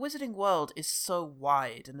 I mean, the Wizarding World is so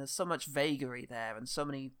wide, and there's so much vagary there, and so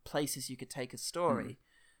many places you could take a story.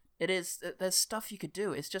 There's stuff you could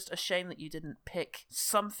do. It's just a shame that you didn't pick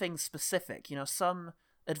something specific, some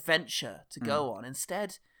adventure to go on.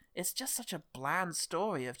 Instead, it's just such a bland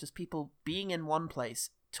story of just people being in one place,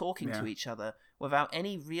 talking to each other without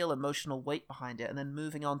any real emotional weight behind it, and then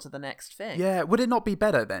moving on to the next thing. Yeah, would it not be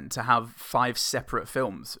better then to have 5 separate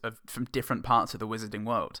films from different parts of the Wizarding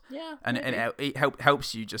World? Yeah, and it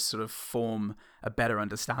helps you just sort of form a better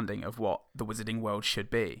understanding of what the Wizarding World should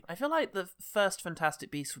be. I feel like the first Fantastic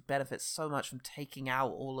Beasts would benefit so much from taking out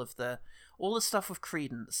all the stuff with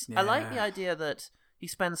Credence. I like the idea that he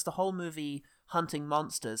spends the whole movie hunting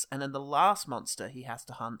monsters, and then the last monster he has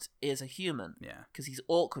to hunt is a human. Yeah. Because he's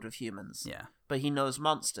awkward with humans. Yeah. But he knows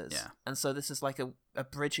monsters. Yeah. And so this is like a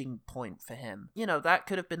bridging point for him. That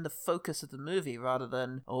could have been the focus of the movie rather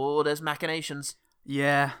than, there's machinations.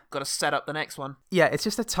 Yeah. Got to set up the next one. Yeah, it's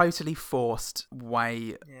just a totally forced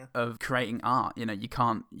way of creating art. You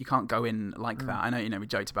can't go in like that. I know, we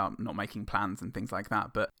joked about not making plans and things like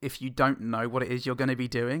that, but if you don't know what it is you're going to be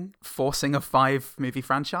doing, forcing a 5-movie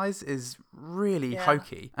franchise is really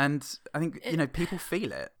hokey. And I think, people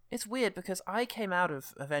feel it. It's weird because I came out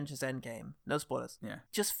of Avengers Endgame, no spoilers, Yeah.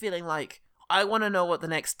 just feeling like, I want to know what the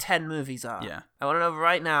next 10 movies are. Yeah. I want to know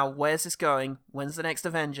right now, where's this going? When's the next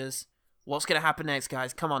Avengers? What's going to happen next,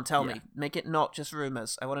 guys? Come on, tell me. Make it not just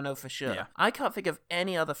rumors. I want to know for sure. Yeah. I can't think of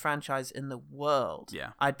any other franchise in the world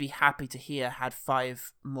I'd be happy to hear had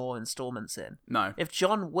 5 more installments in. No. If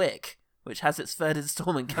John Wick, which has its 3rd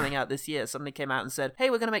installment coming out this year, suddenly came out and said,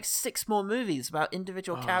 hey, we're going to make 6 more movies about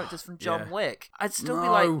individual characters from John Wick, I'd still be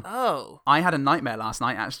like, oh. I had a nightmare last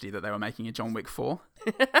night, actually, that they were making a John Wick 4.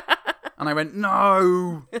 And I went,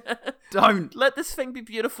 no, don't. Let this thing be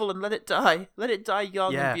beautiful and let it die. Let it die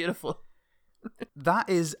young and beautiful. That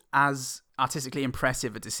is as artistically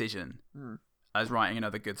impressive a decision as writing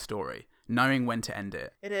another good story, knowing when to end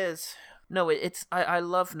it. It is. No, it's. I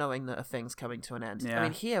love knowing that a thing's coming to an end. Yeah. I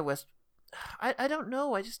mean, here I don't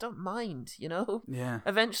know. I just don't mind. Yeah.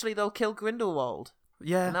 Eventually, they'll kill Grindelwald.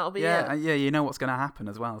 Yeah. And that'll be it. Yeah. You know what's going to happen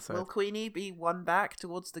as well. So will Queenie be won back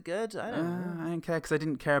towards the good? I don't know. I don't care because I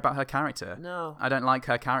didn't care about her character. No. I don't like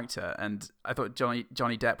her character, and I thought Johnny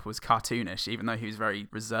Depp was cartoonish, even though he was very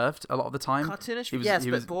reserved a lot of the time. Cartoonish, yes,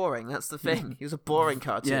 but boring. That's the thing. He was a boring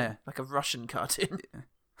cartoon, like a Russian cartoon,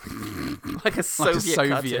 like a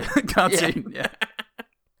Soviet cartoon. Yeah.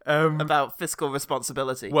 About fiscal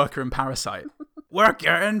responsibility. Worker and Parasite. Worker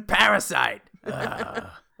and Parasite. What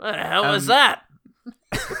the hell was that?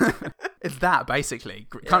 It's that basically.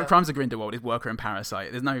 Crimes of Grindelwald is Worker and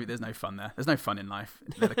Parasite. There's no fun there. There's no fun in life.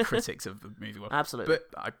 They're the critics of the movie world. Absolutely.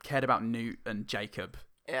 But I cared about Newt and Jacob.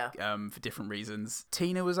 Yeah. For different reasons.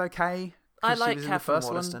 Tina was okay. I like Catherine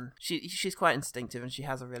Waterston. She's quite instinctive, and she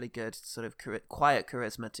has a really good sort of quiet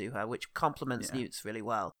charisma to her, which complements Newt's really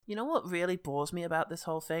well. You know what really bores me about this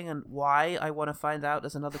whole thing, and why I want to find out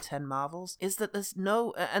there's another 10 Marvels, is that there's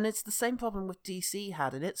no... And it's the same problem with DC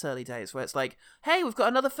had in its early days, where it's like, hey, we've got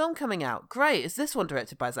another film coming out. Great. Is this one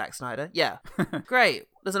directed by Zack Snyder? Yeah. Great.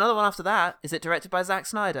 There's another one after that. Is it directed by Zack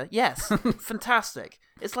Snyder? Yes. Fantastic.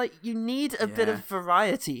 It's like, you need a bit of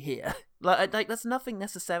variety here. Like, there's nothing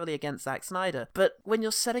necessarily against Zack Snyder, but when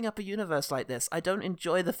you're setting up a universe like this, I don't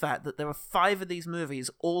enjoy the fact that there are 5 of these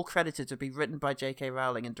movies all credited to be written by J.K.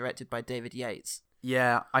 Rowling and directed by David Yates.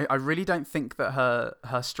 Yeah, I really don't think that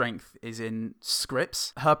her strength is in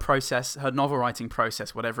scripts. Her process, her novel writing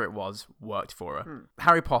process, whatever it was, worked for her.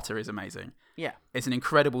 Harry Potter is amazing. Yeah. It's an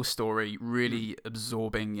incredible story, really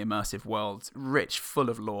absorbing, immersive world, rich,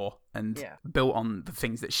 full of lore, and built on the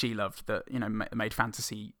things that she loved that, made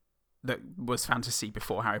fantasy... that was fantasy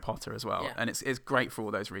before Harry Potter as well. And it's great for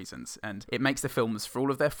all those reasons. And it makes the films, for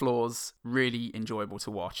all of their flaws, really enjoyable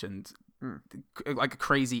to watch, and like a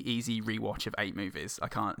crazy easy rewatch of 8 movies. I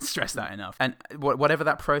can't stress that enough. And whatever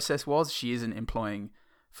that process was, she isn't employing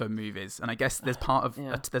for movies. And I guess there's part of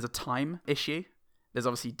there's a time issue. There's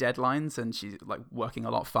obviously deadlines, and she's like working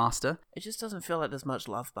a lot faster. It just doesn't feel like there's much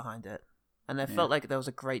love behind it. And I felt like there was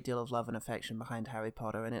a great deal of love and affection behind Harry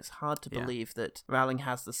Potter, and it's hard to believe that Rowling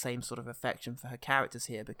has the same sort of affection for her characters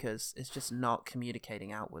here, because it's just not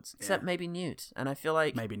communicating outwards. Except maybe Newt. And I feel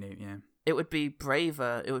like... Maybe Newt, yeah. It would be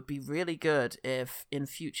braver, it would be really good if, in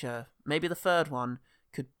future, maybe the 3rd one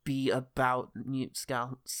could be about Newt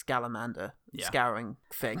Scamander. Scouring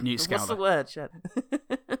thing. Newt Scowler. What's the word? Shit.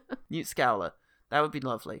 Newt Scowler. That would be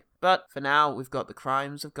lovely. But for now, we've got the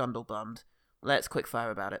Crimes of Grindelwald. Let's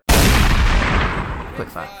quickfire about it.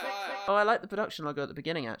 Quickfire. Oh, I like the production logo at the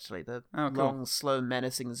beginning, actually. The long, slow,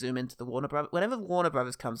 menacing zoom into the Warner Brothers. Whenever Warner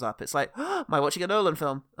Brothers comes up, it's like, am I watching a Nolan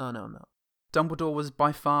film? Oh, no, I'm not. Dumbledore was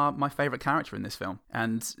by far my favourite character in this film.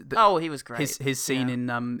 And he was great. His scene in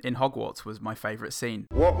Hogwarts was my favourite scene.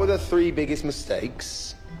 What were the 3 biggest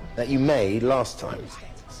mistakes that you made last time?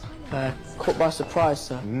 Caught by surprise,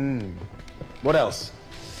 sir. What else?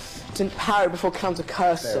 Didn't parry before counter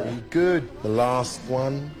curse, sir. Very good. The last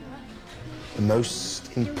one? The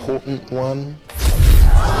most important one?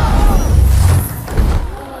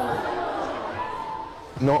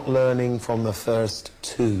 Not learning from the first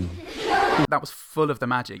 2. That was full of the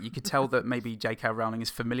magic. You could tell that maybe J.K. Rowling is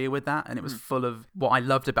familiar with that, and it was full of what I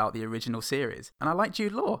loved about the original series. And I liked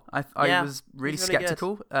Jude Law. I was really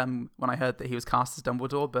sceptical when I heard that he was cast as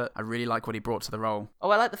Dumbledore, but I really like what he brought to the role. Oh,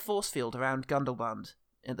 I like the force field around Gundoband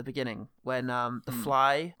at the beginning when the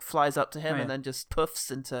fly flies up to him and then just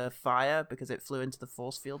puffs into fire because it flew into the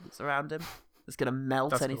force field that's around him. It's going to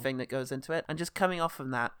melt anything that goes into it. And just coming off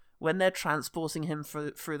from that, when they're transporting him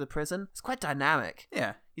through the prison, it's quite dynamic.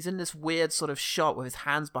 Yeah. He's in this weird sort of shot with his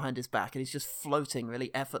hands behind his back, and he's just floating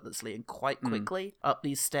really effortlessly and quite quickly up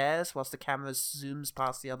these stairs whilst the camera zooms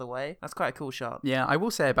past the other way. That's quite a cool shot. Yeah, I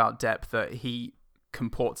will say about Depp that he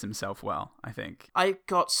comports himself well, I think. I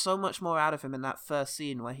got so much more out of him in that first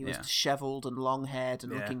scene where he was disheveled and long-haired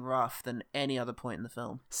and looking rough than any other point in the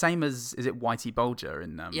film. Same as, is it Whitey Bulger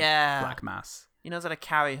in Black Mass? He knows how to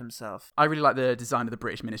carry himself. I really like the design of the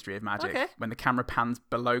British Ministry of Magic. Okay. When the camera pans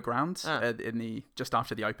below ground just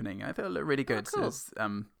after the opening, I thought it looked really good. Oh,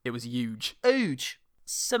 cool. It was huge. Huge.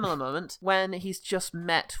 Similar moment when he's just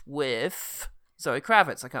met with Zoe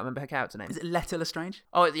Kravitz. I can't remember her character name. Is it Letta Lestrange?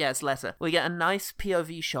 Oh, yeah, it's Letta. We get a nice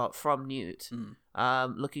POV shot from Newt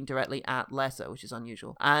looking directly at Letta, which is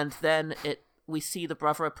unusual. And then we see the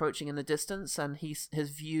brother approaching in the distance, and his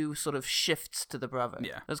view sort of shifts to the brother.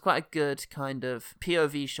 Yeah. It was quite a good kind of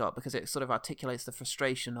POV shot because it sort of articulates the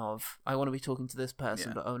frustration of, I want to be talking to this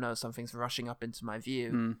person, but oh no, something's rushing up into my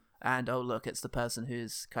view. And oh look, it's the person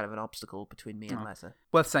who's kind of an obstacle between me and Letta.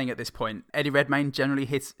 Worth saying at this point, Eddie Redmayne generally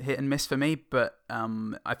hit and miss for me, but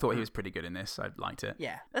I thought he was pretty good in this. I liked it.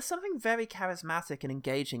 Yeah. There's something very charismatic and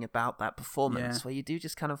engaging about that performance where you do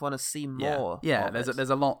just kind of want to see more. Yeah, there's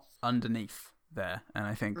a lot underneath there, and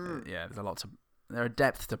I think there's a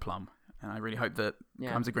depth to plumb, and I really hope that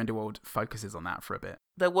Crimes of Grindelwald focuses on that for a bit.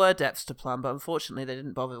 There were depths to plumb, but unfortunately they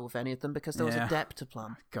didn't bother with any of them because there was a depth to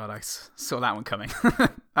plumb. God, I saw that one coming.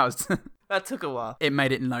 That took a while. It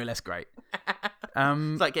made it no less great.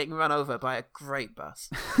 It's like getting run over by a great bus.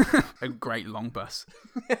 A great long bus.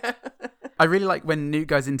 I really like when Newt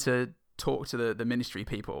goes in to talk to the ministry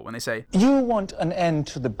people, when they say, You want an end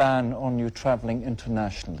to the ban on you travelling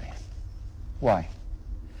internationally. Why?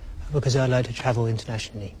 Because I like to travel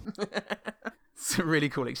internationally. It's a really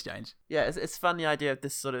cool exchange. Yeah, it's fun, the idea of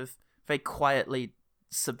this sort of very quietly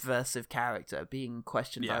subversive character being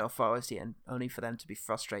questioned by authority and only for them to be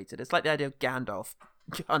frustrated. It's like the idea of Gandalf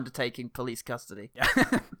undertaking police custody.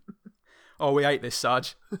 Yeah. Oh, we ate this,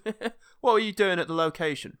 Sarge. What are you doing at the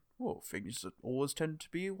location? Well, things always tend to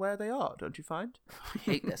be where they are, don't you find? I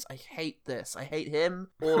hate this. I hate this. I hate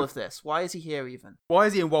him. All of this. Why is he here even? Why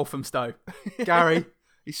is he in Walthamstow? Gary.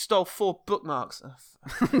 He stole 4 bookmarks.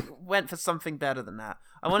 Went for something better than that.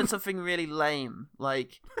 I wanted something really lame,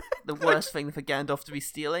 like the worst thing for Gandalf to be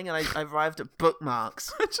stealing, and I arrived at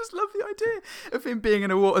bookmarks. I just love the idea of him being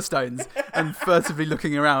in a Waterstones and furtively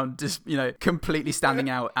looking around, just, completely standing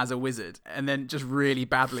out as a wizard, and then just really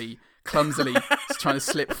badly, clumsily trying to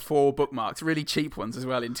slip 4 bookmarks, really cheap ones as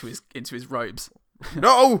well, into his robes.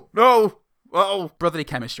 No! Oh, brotherly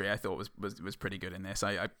chemistry, I thought was pretty good in this.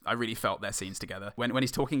 I really felt their scenes together. When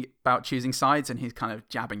he's talking about choosing sides and he's kind of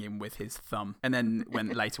jabbing him with his thumb, and then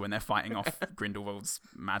later when they're fighting off Grindelwald's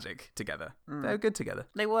magic together, they were good together.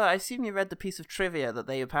 They were. I assume you read the piece of trivia that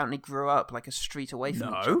they apparently grew up like a street away from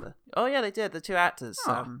each other. Oh yeah, they did. The 2 actors,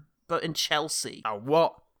 but in Chelsea. Oh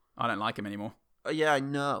what? I don't like him anymore. Yeah, I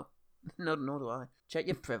know. No, nor do I. Check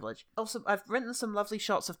your privilege. Also, I've written some lovely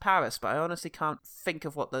shots of Paris, but I honestly can't think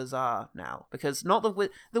of what those are now. Because not the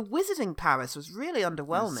wizarding Paris was really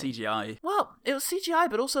underwhelming. CGI. Well, it was CGI,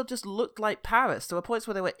 but also just looked like Paris. There were points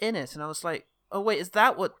where they were in it, and I was like, oh wait, is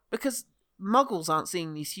that what... Because Muggles aren't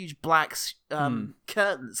seeing these huge black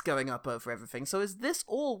curtains going up over everything, so is this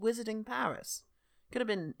all wizarding Paris? Could have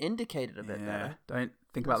been indicated a bit better. Don't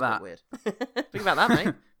think about that. Weird. Think about that,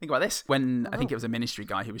 mate. Think about this. When I think it was a ministry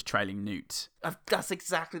guy who was trailing Newt. That's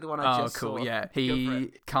exactly the one I just saw. Oh, cool, yeah.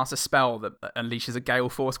 He casts a spell that unleashes a gale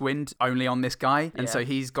force wind only on this guy. And so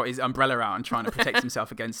he's got his umbrella out and trying to protect himself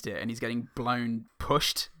against it. And he's getting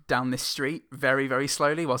pushed down this street very, very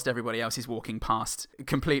slowly whilst everybody else is walking past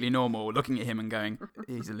completely normal, looking at him and going,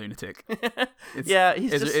 he's a lunatic.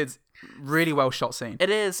 It's really well shot scene. It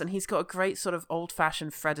is, and he's got a great sort of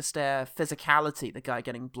old-fashioned Fred Astaire physicality, the guy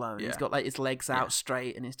getting blown. He's got like his legs out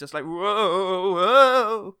straight, and he's just like, whoa,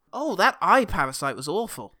 whoa. Oh, that eye parasite was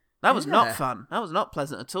awful. That was not fun. That was not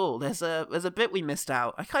pleasant at all. There's a bit we missed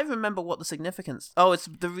out. I can't even remember what the significance... Oh, it's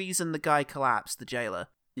the reason the guy collapsed, the jailer.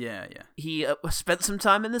 Yeah. He spent some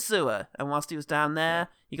time in the sewer, and whilst he was down there,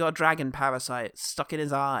 he got a dragon parasite stuck in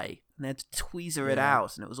his eye, and they had to tweezer it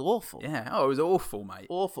out, and it was awful. Yeah, it was awful, mate.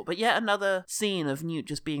 Awful. But yet another scene of Newt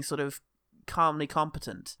just being sort of calmly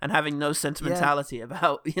competent and having no sentimentality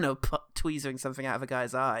about, tweezering something out of a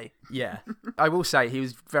guy's eye. Yeah. I will say he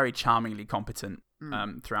was very charmingly competent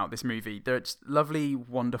throughout this movie. There's lovely,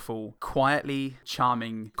 wonderful, quietly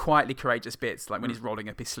charming, quietly courageous bits, like when he's rolling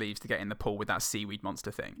up his sleeves to get in the pool with that seaweed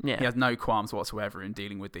monster thing. Yeah. He has no qualms whatsoever in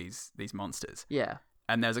dealing with these monsters. Yeah.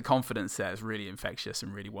 And there's a confidence there that's really infectious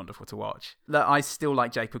and really wonderful to watch. I still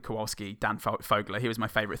like Jacob Kowalski, Dan Fogler. He was my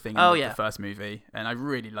favourite thing in the first movie. And I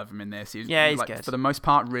really love him in this. He's good. For the most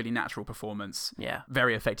part, really natural performance. Yeah.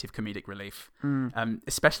 Very effective comedic relief.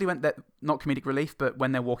 Especially when not comedic relief, but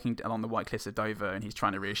when they're walking along the White Cliffs of Dover and he's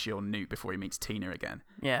trying to reassure Newt before he meets Tina again.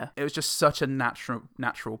 Yeah. It was just such a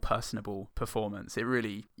natural, personable performance. It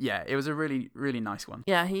was a really, really nice one.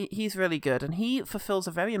 Yeah, he's really good. And he fulfills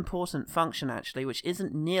a very important function, actually, which isn't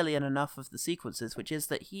nearly in enough of the sequences, which is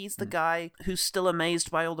that he's the guy who's still amazed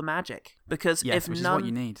by all the magic. Because which is what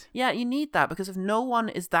you need. Yeah, you need that, because if no one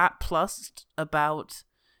is that plussed about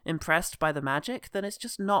impressed by the magic, then it's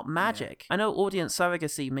just not magic. I know audience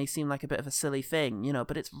surrogacy may seem like a bit of a silly thing,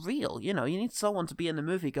 but it's real. You need someone to be in the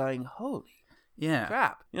movie going, holy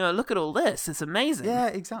crap, look at all this, it's amazing. Yeah,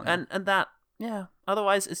 exactly. And that,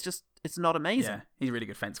 otherwise it's not amazing. Yeah, he's a really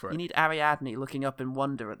good fence for it. You need Ariadne looking up in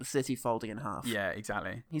wonder at the city folding in half. Yeah,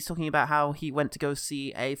 exactly. He's talking about how he went to go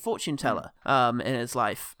see a fortune teller in his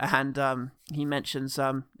life. And he mentions,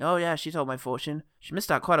 oh yeah, she told my fortune. She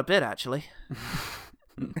missed out quite a bit, actually.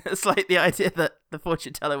 It's like the idea that the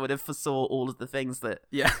fortune teller would have foresaw all of the things that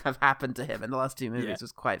have happened to him in the last two movies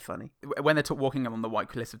was quite funny. When they're walking along the White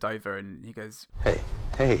Cliffs of Dover and he goes,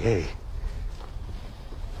 Hey.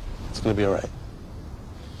 It's going to be all right.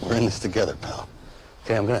 We're in this together, pal.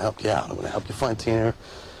 Okay, I'm going to help you out. I'm going to help you find Tina,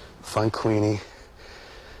 find Queenie,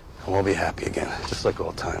 and we'll be happy again, just like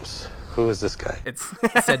old times. Who is this guy? It's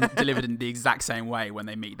said delivered in the exact same way when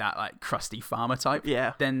they meet that crusty farmer type.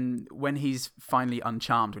 Yeah. Then when he's finally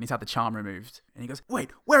uncharmed, when he's had the charm removed, and he goes, wait,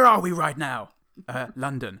 where are we right now?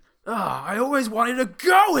 London. I always wanted to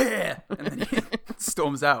go here! And then he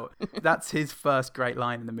storms out. That's his first great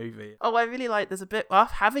line in the movie. Oh, I really like, there's a bit,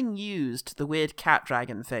 having used the weird cat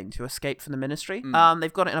dragon thing to escape from the Ministry,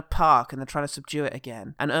 they've got it in a park and they're trying to subdue it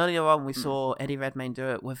again. And earlier on we saw Eddie Redmayne do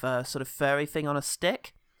it with a sort of furry thing on a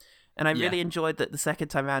stick. And I really enjoyed that the second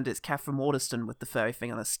time around it's Catherine Waterston with the furry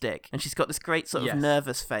thing on a stick. And she's got this great sort of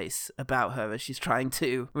nervous face about her as she's trying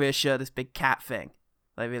to reassure this big cat thing.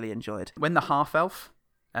 I really enjoyed. When the half-elf,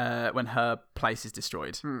 when her place is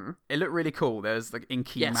destroyed, it looked really cool. There's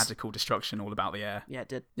inky magical destruction all about the air. Yeah, it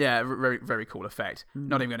did. Yeah, very, very cool effect.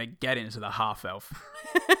 Not even going to get into the half-elf.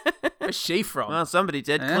 Where's she from? Well, somebody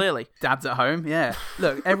did, clearly. Dad's at home, yeah.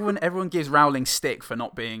 Look, everyone gives Rowling stick for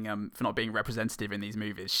not being representative in these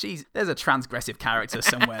movies. There's a transgressive character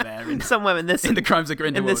somewhere there. Somewhere in this... In the Crimes of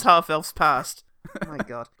Grindelwald. In this half-elf's past. Oh my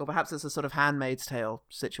god. Or perhaps it's a sort of Handmaid's Tale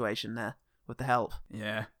situation there, with the help.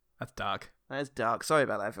 Yeah, that's dark. That is dark. Sorry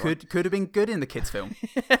about that, everyone. Could have been good in the kids' film.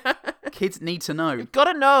 Kids need to know. You've got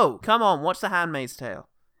to know. Come on, watch The Handmaid's Tale.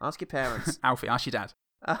 Ask your parents. Alfie, ask your dad.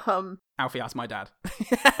 Alfie, ask my dad.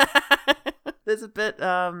 There's a bit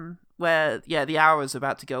where, the hour is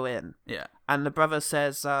about to go in. Yeah. And the brother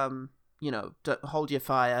says, hold your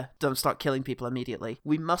fire. Don't start killing people immediately.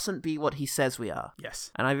 We mustn't be what he says we are.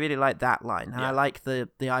 Yes. And I really like that line. And I like the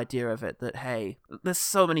idea of it that, hey, there's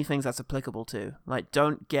so many things that's applicable to. Like,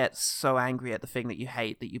 don't get so angry at the thing that you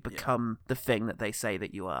hate that you become the thing that they say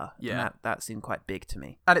that you are. Yeah. And that seemed quite big to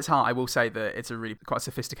me. At its heart, I will say that it's a really quite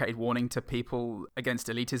sophisticated warning to people against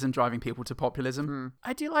elitism, driving people to populism.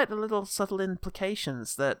 I do like the little subtle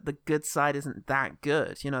implications that the good side isn't that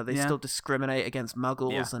good. They still discriminate against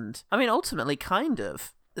muggles and... I mean, ultimately, kind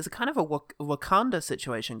of. There's a kind of a Wakanda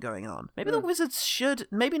situation going on. Maybe the wizards should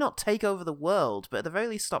maybe not take over the world, but at the very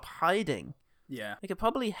least stop hiding. Yeah. They could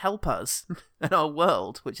probably help us in our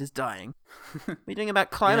world, which is dying. What are you doing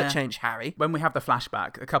about climate change, Harry? When we have the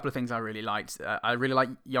flashback, a couple of things I really liked. I really like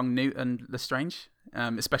young Newt and Lestrange,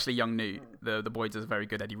 especially young Newt. The boy does a very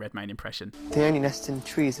good Eddie Redmayne impression. They only nest in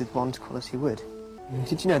trees with bond quality wood.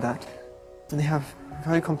 Did you know that? And they have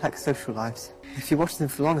very complex social lives. If you watch them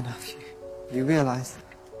for long enough, you realise.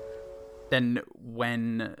 Then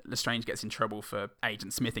when Lestrange gets in trouble for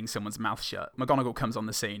Agent Smithing someone's mouth shut, McGonagall comes on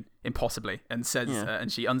the scene, impossibly, and says, and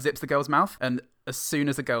she unzips the girl's mouth, and as soon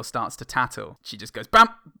as the girl starts to tattle, she just goes, bam,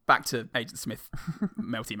 back to Agent Smith,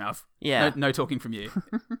 melty mouth. Yeah. No talking from you.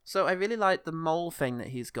 So I really like the mole thing that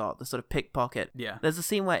he's got, the sort of pickpocket. Yeah. There's a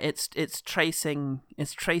scene where it's tracing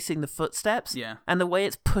the footsteps. Yeah. And the way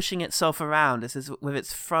it's pushing itself around is with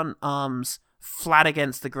its front arms flat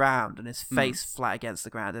against the ground and his face flat against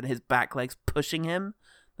the ground and his back legs pushing him.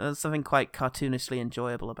 There's something quite cartoonishly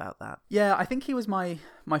enjoyable about that. Yeah, I think he was my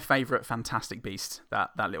favourite Fantastic Beast,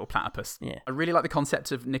 that little platypus. Yeah. I really like the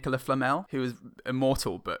concept of Nicola Flamel, who is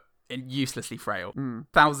immortal but uselessly frail.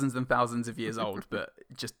 Thousands and thousands of years old, but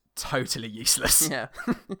just totally useless. Yeah.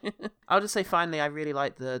 I'll just say finally, I really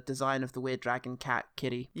like the design of the weird dragon cat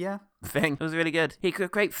kitty thing. It was really good. He got a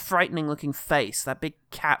great frightening looking face. That big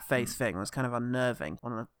cat face thing was kind of unnerving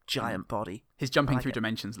on a giant body. His jumping through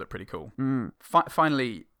dimensions looked pretty cool.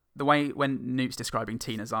 Finally, the way when Newt's describing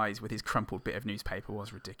Tina's eyes with his crumpled bit of newspaper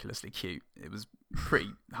was ridiculously cute. It was pretty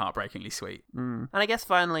heartbreakingly sweet. And I guess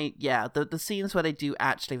finally, the scenes where they do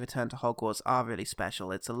actually return to Hogwarts are really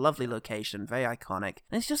special. It's a lovely location, very iconic.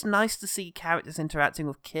 And it's just nice to see characters interacting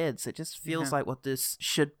with kids. It just feels like what this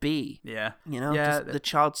should be. Yeah. You know, just the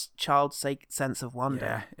child's sense of wonder.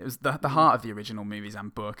 Yeah, it was the heart of the original movies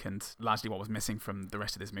and book, and largely what was missing from the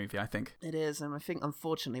rest of this movie, I think. It is, and I think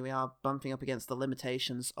unfortunately we are bumping up against the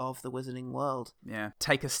limitations of the Wizarding World. Yeah,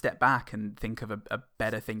 take a step back and think of a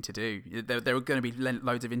better thing to do. There are going to be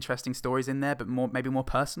loads of interesting stories in there, but maybe more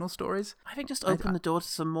personal stories. I think just open the door to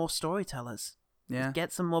some more storytellers. Yeah. Just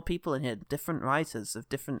get some more people in here, different writers of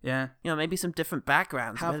different, maybe some different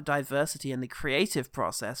backgrounds. A bit of diversity in the creative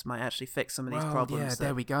process might actually fix some of these problems. Yeah,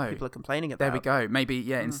 there we go. People are complaining about. There we go.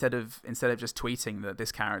 Maybe instead of just tweeting that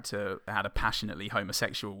this character had a passionately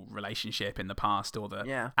homosexual relationship in the past, or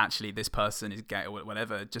that actually this person is gay or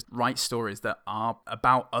whatever, just write stories that are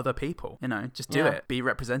about other people. You know, just do it. Be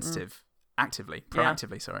representative.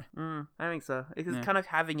 Proactively, sorry. I think so. It's kind of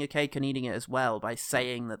having your cake and eating it as well by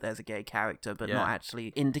saying that there's a gay character, but not actually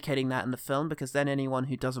indicating that in the film, because then anyone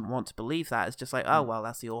who doesn't want to believe that is just like, oh, well,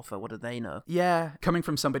 that's the author. What do they know? Yeah, coming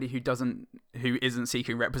from somebody who isn't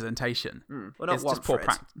seeking representation. Well, not it's just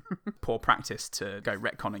poor practice to go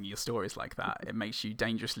retconning your stories like that. It makes you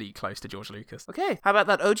dangerously close to George Lucas. Okay, how about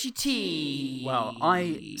that OGT? Well,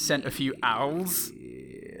 I sent a few owls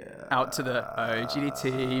out to the OGT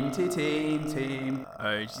team,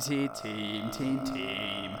 OGT team,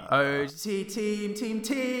 OGT team,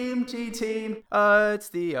 G team, it's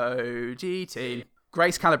the OG team.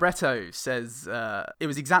 Grace Calabretto says, it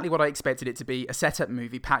was exactly what I expected it to be, a setup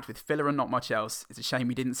movie packed with filler and not much else. It's a shame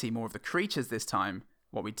we didn't see more of the creatures this time.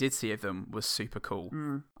 What we did see of them was super cool.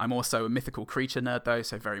 I'm also a mythical creature nerd, though,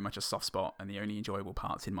 so very much a soft spot and the only enjoyable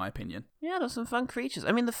parts, in my opinion. Yeah, there's some fun creatures.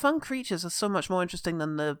 I mean, the fun creatures are so much more interesting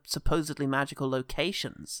than the supposedly magical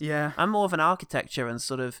locations. Yeah. I'm more of an architecture and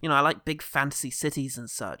sort of, I like big fantasy cities and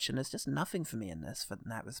such, and there's just nothing for me in this in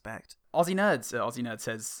that respect. Aussie Nerd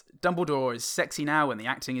says, Dumbledore is sexy now and the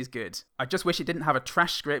acting is good. I just wish it didn't have a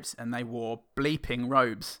trash script and they wore bleeping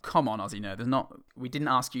robes. Come on, Aussie Nerd. We didn't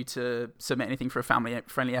ask you to submit anything for a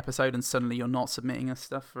family-friendly episode, and suddenly you're not submitting us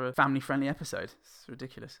stuff for a family-friendly episode. It's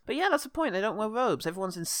ridiculous. But yeah, that's the point. They don't wear robes.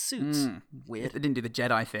 Everyone's in suits. Weird. They didn't do the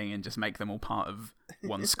Jedi thing and just make them all part of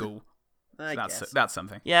one school. I guess. That's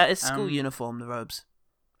something. Yeah, it's school uniform, the robes.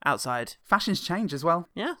 Outside. Fashions change as well.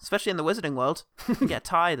 Yeah, especially in the Wizarding World. You get a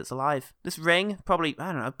tie that's alive. This ring, probably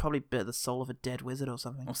a bit of the soul of a dead wizard or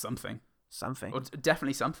something. Something. Or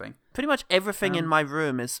definitely something. Pretty much everything in my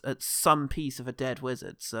room is at some piece of a dead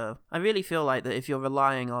wizard, so I really feel like that if you're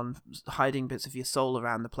relying on hiding bits of your soul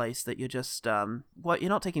around the place, that you're just, you're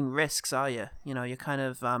not taking risks, are you? You're kind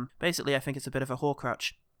of, basically I think it's a bit of a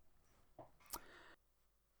Horcrux.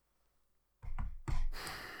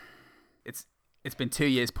 It's been 2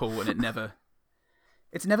 years, Paul, and it's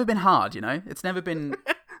never been hard, It's never been...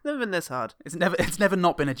 Never been this hard. It's never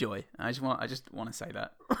not been a joy. I just want to say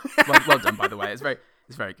that. Well done, by the way. It's very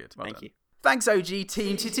good. Well Thank done. you. Thanks, OG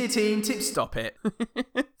team. Stop it.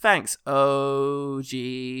 Thanks, OG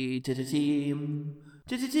to the team.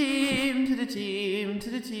 To the team.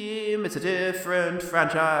 It's a different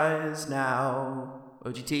franchise now.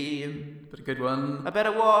 OG team. But a good one. A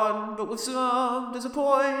better one, but with some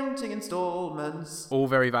disappointing installments. All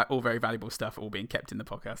very valuable stuff, all being kept in the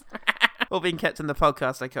podcast. All being kept in the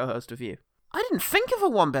podcast I co-host with you. I didn't think of a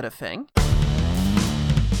one better thing.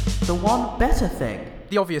 The one better thing.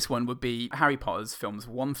 The obvious one would be Harry Potter's films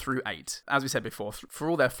 1 through 8. As we said before, for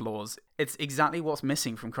all their flaws, it's exactly what's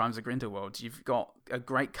missing from Crimes of Grindelwald. You've got a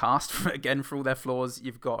great cast, again, for all their flaws.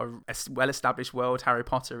 You've got a well-established world. Harry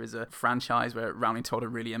Potter is a franchise where Rowling told a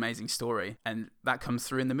really amazing story, and that comes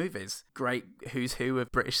through in the movies. Great who's who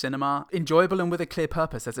of British cinema. Enjoyable and with a clear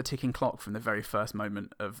purpose. There's a ticking clock from the very first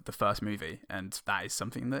moment of the first movie, and that is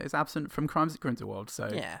something that is absent from Crimes of Grindelwald. So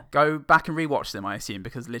go back and rewatch them, I assume,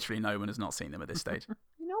 because literally no one has not seen them at this stage.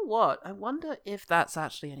 You know what? I wonder if that's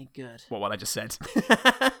actually any good. What I just said.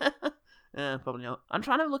 Probably not. I'm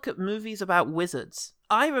trying to look at movies about wizards.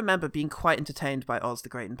 I remember being quite entertained by Oz the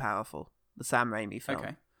Great and Powerful, the Sam Raimi film.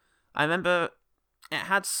 Okay. I remember it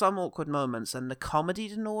had some awkward moments, and the comedy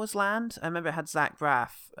didn't always land. I remember it had Zach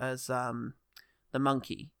Braff as the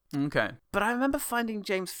monkey. Okay. But I remember finding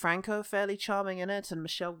James Franco fairly charming in it, and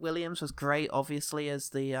Michelle Williams was great, obviously, as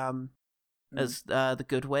the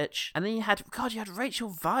Good Witch. And then you had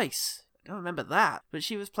Rachel Weisz. I don't remember that. But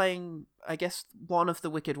she was playing, I guess, one of the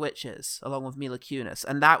Wicked Witches, along with Mila Kunis.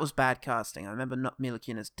 And that was bad casting. I remember Mila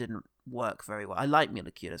Kunis didn't work very well. I like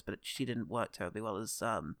Mila Kunis, but she didn't work terribly well as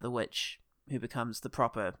the witch who becomes the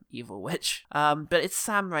proper evil witch. But it's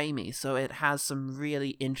Sam Raimi, so it has some really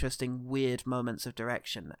interesting, weird moments of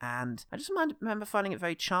direction. And I just remember finding it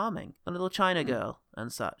very charming. The little China girl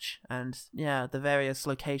and such. And yeah, the various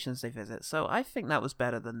locations they visit. So I think that was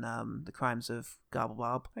better than the Crimes of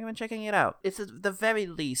Garblebarb. I recommend checking it out. It's at the very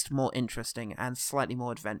least more interesting and slightly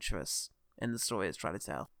more adventurous in the story it's trying to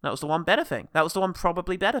tell. That was the one better thing. That was the one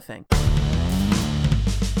probably better thing.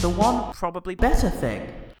 The one probably better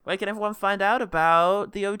thing. Where can everyone find out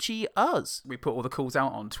about the OG Us? We put all the calls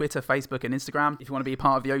out on Twitter, Facebook, and Instagram. If you want to be a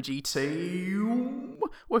part of the OG team,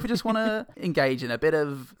 or if you just want to engage in a bit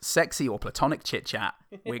of sexy or platonic chit-chat,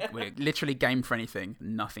 we're literally game for anything.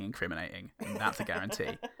 Nothing incriminating, and that's a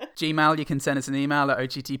guarantee. Gmail, you can send us an email at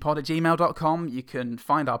ogtpod@gmail.com. You can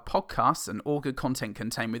find our podcasts and all good content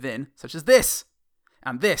contained within, such as this,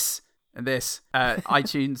 and this, and this,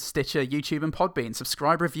 iTunes, Stitcher, YouTube, and Podbean.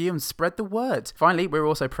 Subscribe, review, and spread the word. Finally, we're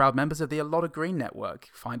also proud members of the A Lot of Green Network.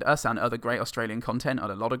 Find us and other great Australian content at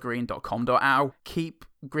alotofgreen.com.au. Keep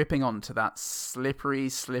gripping on to that slippery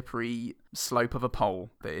slope of a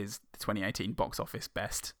pole that is the 2018 box office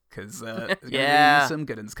best, because there's going to be some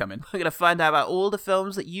good ones coming. We're going to find out about all the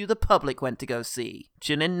films that you, the public, went to go see.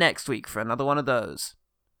 Tune in next week for another one of those.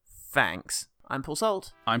 Thanks. I'm Paul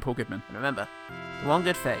Salt. I'm Paul Goodman. And remember, the one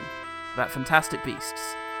good thing about Fantastic Beasts,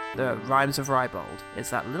 the Rhymes of Ribald, is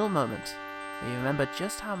that little moment where you remember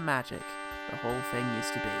just how magic the whole thing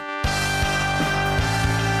used to be.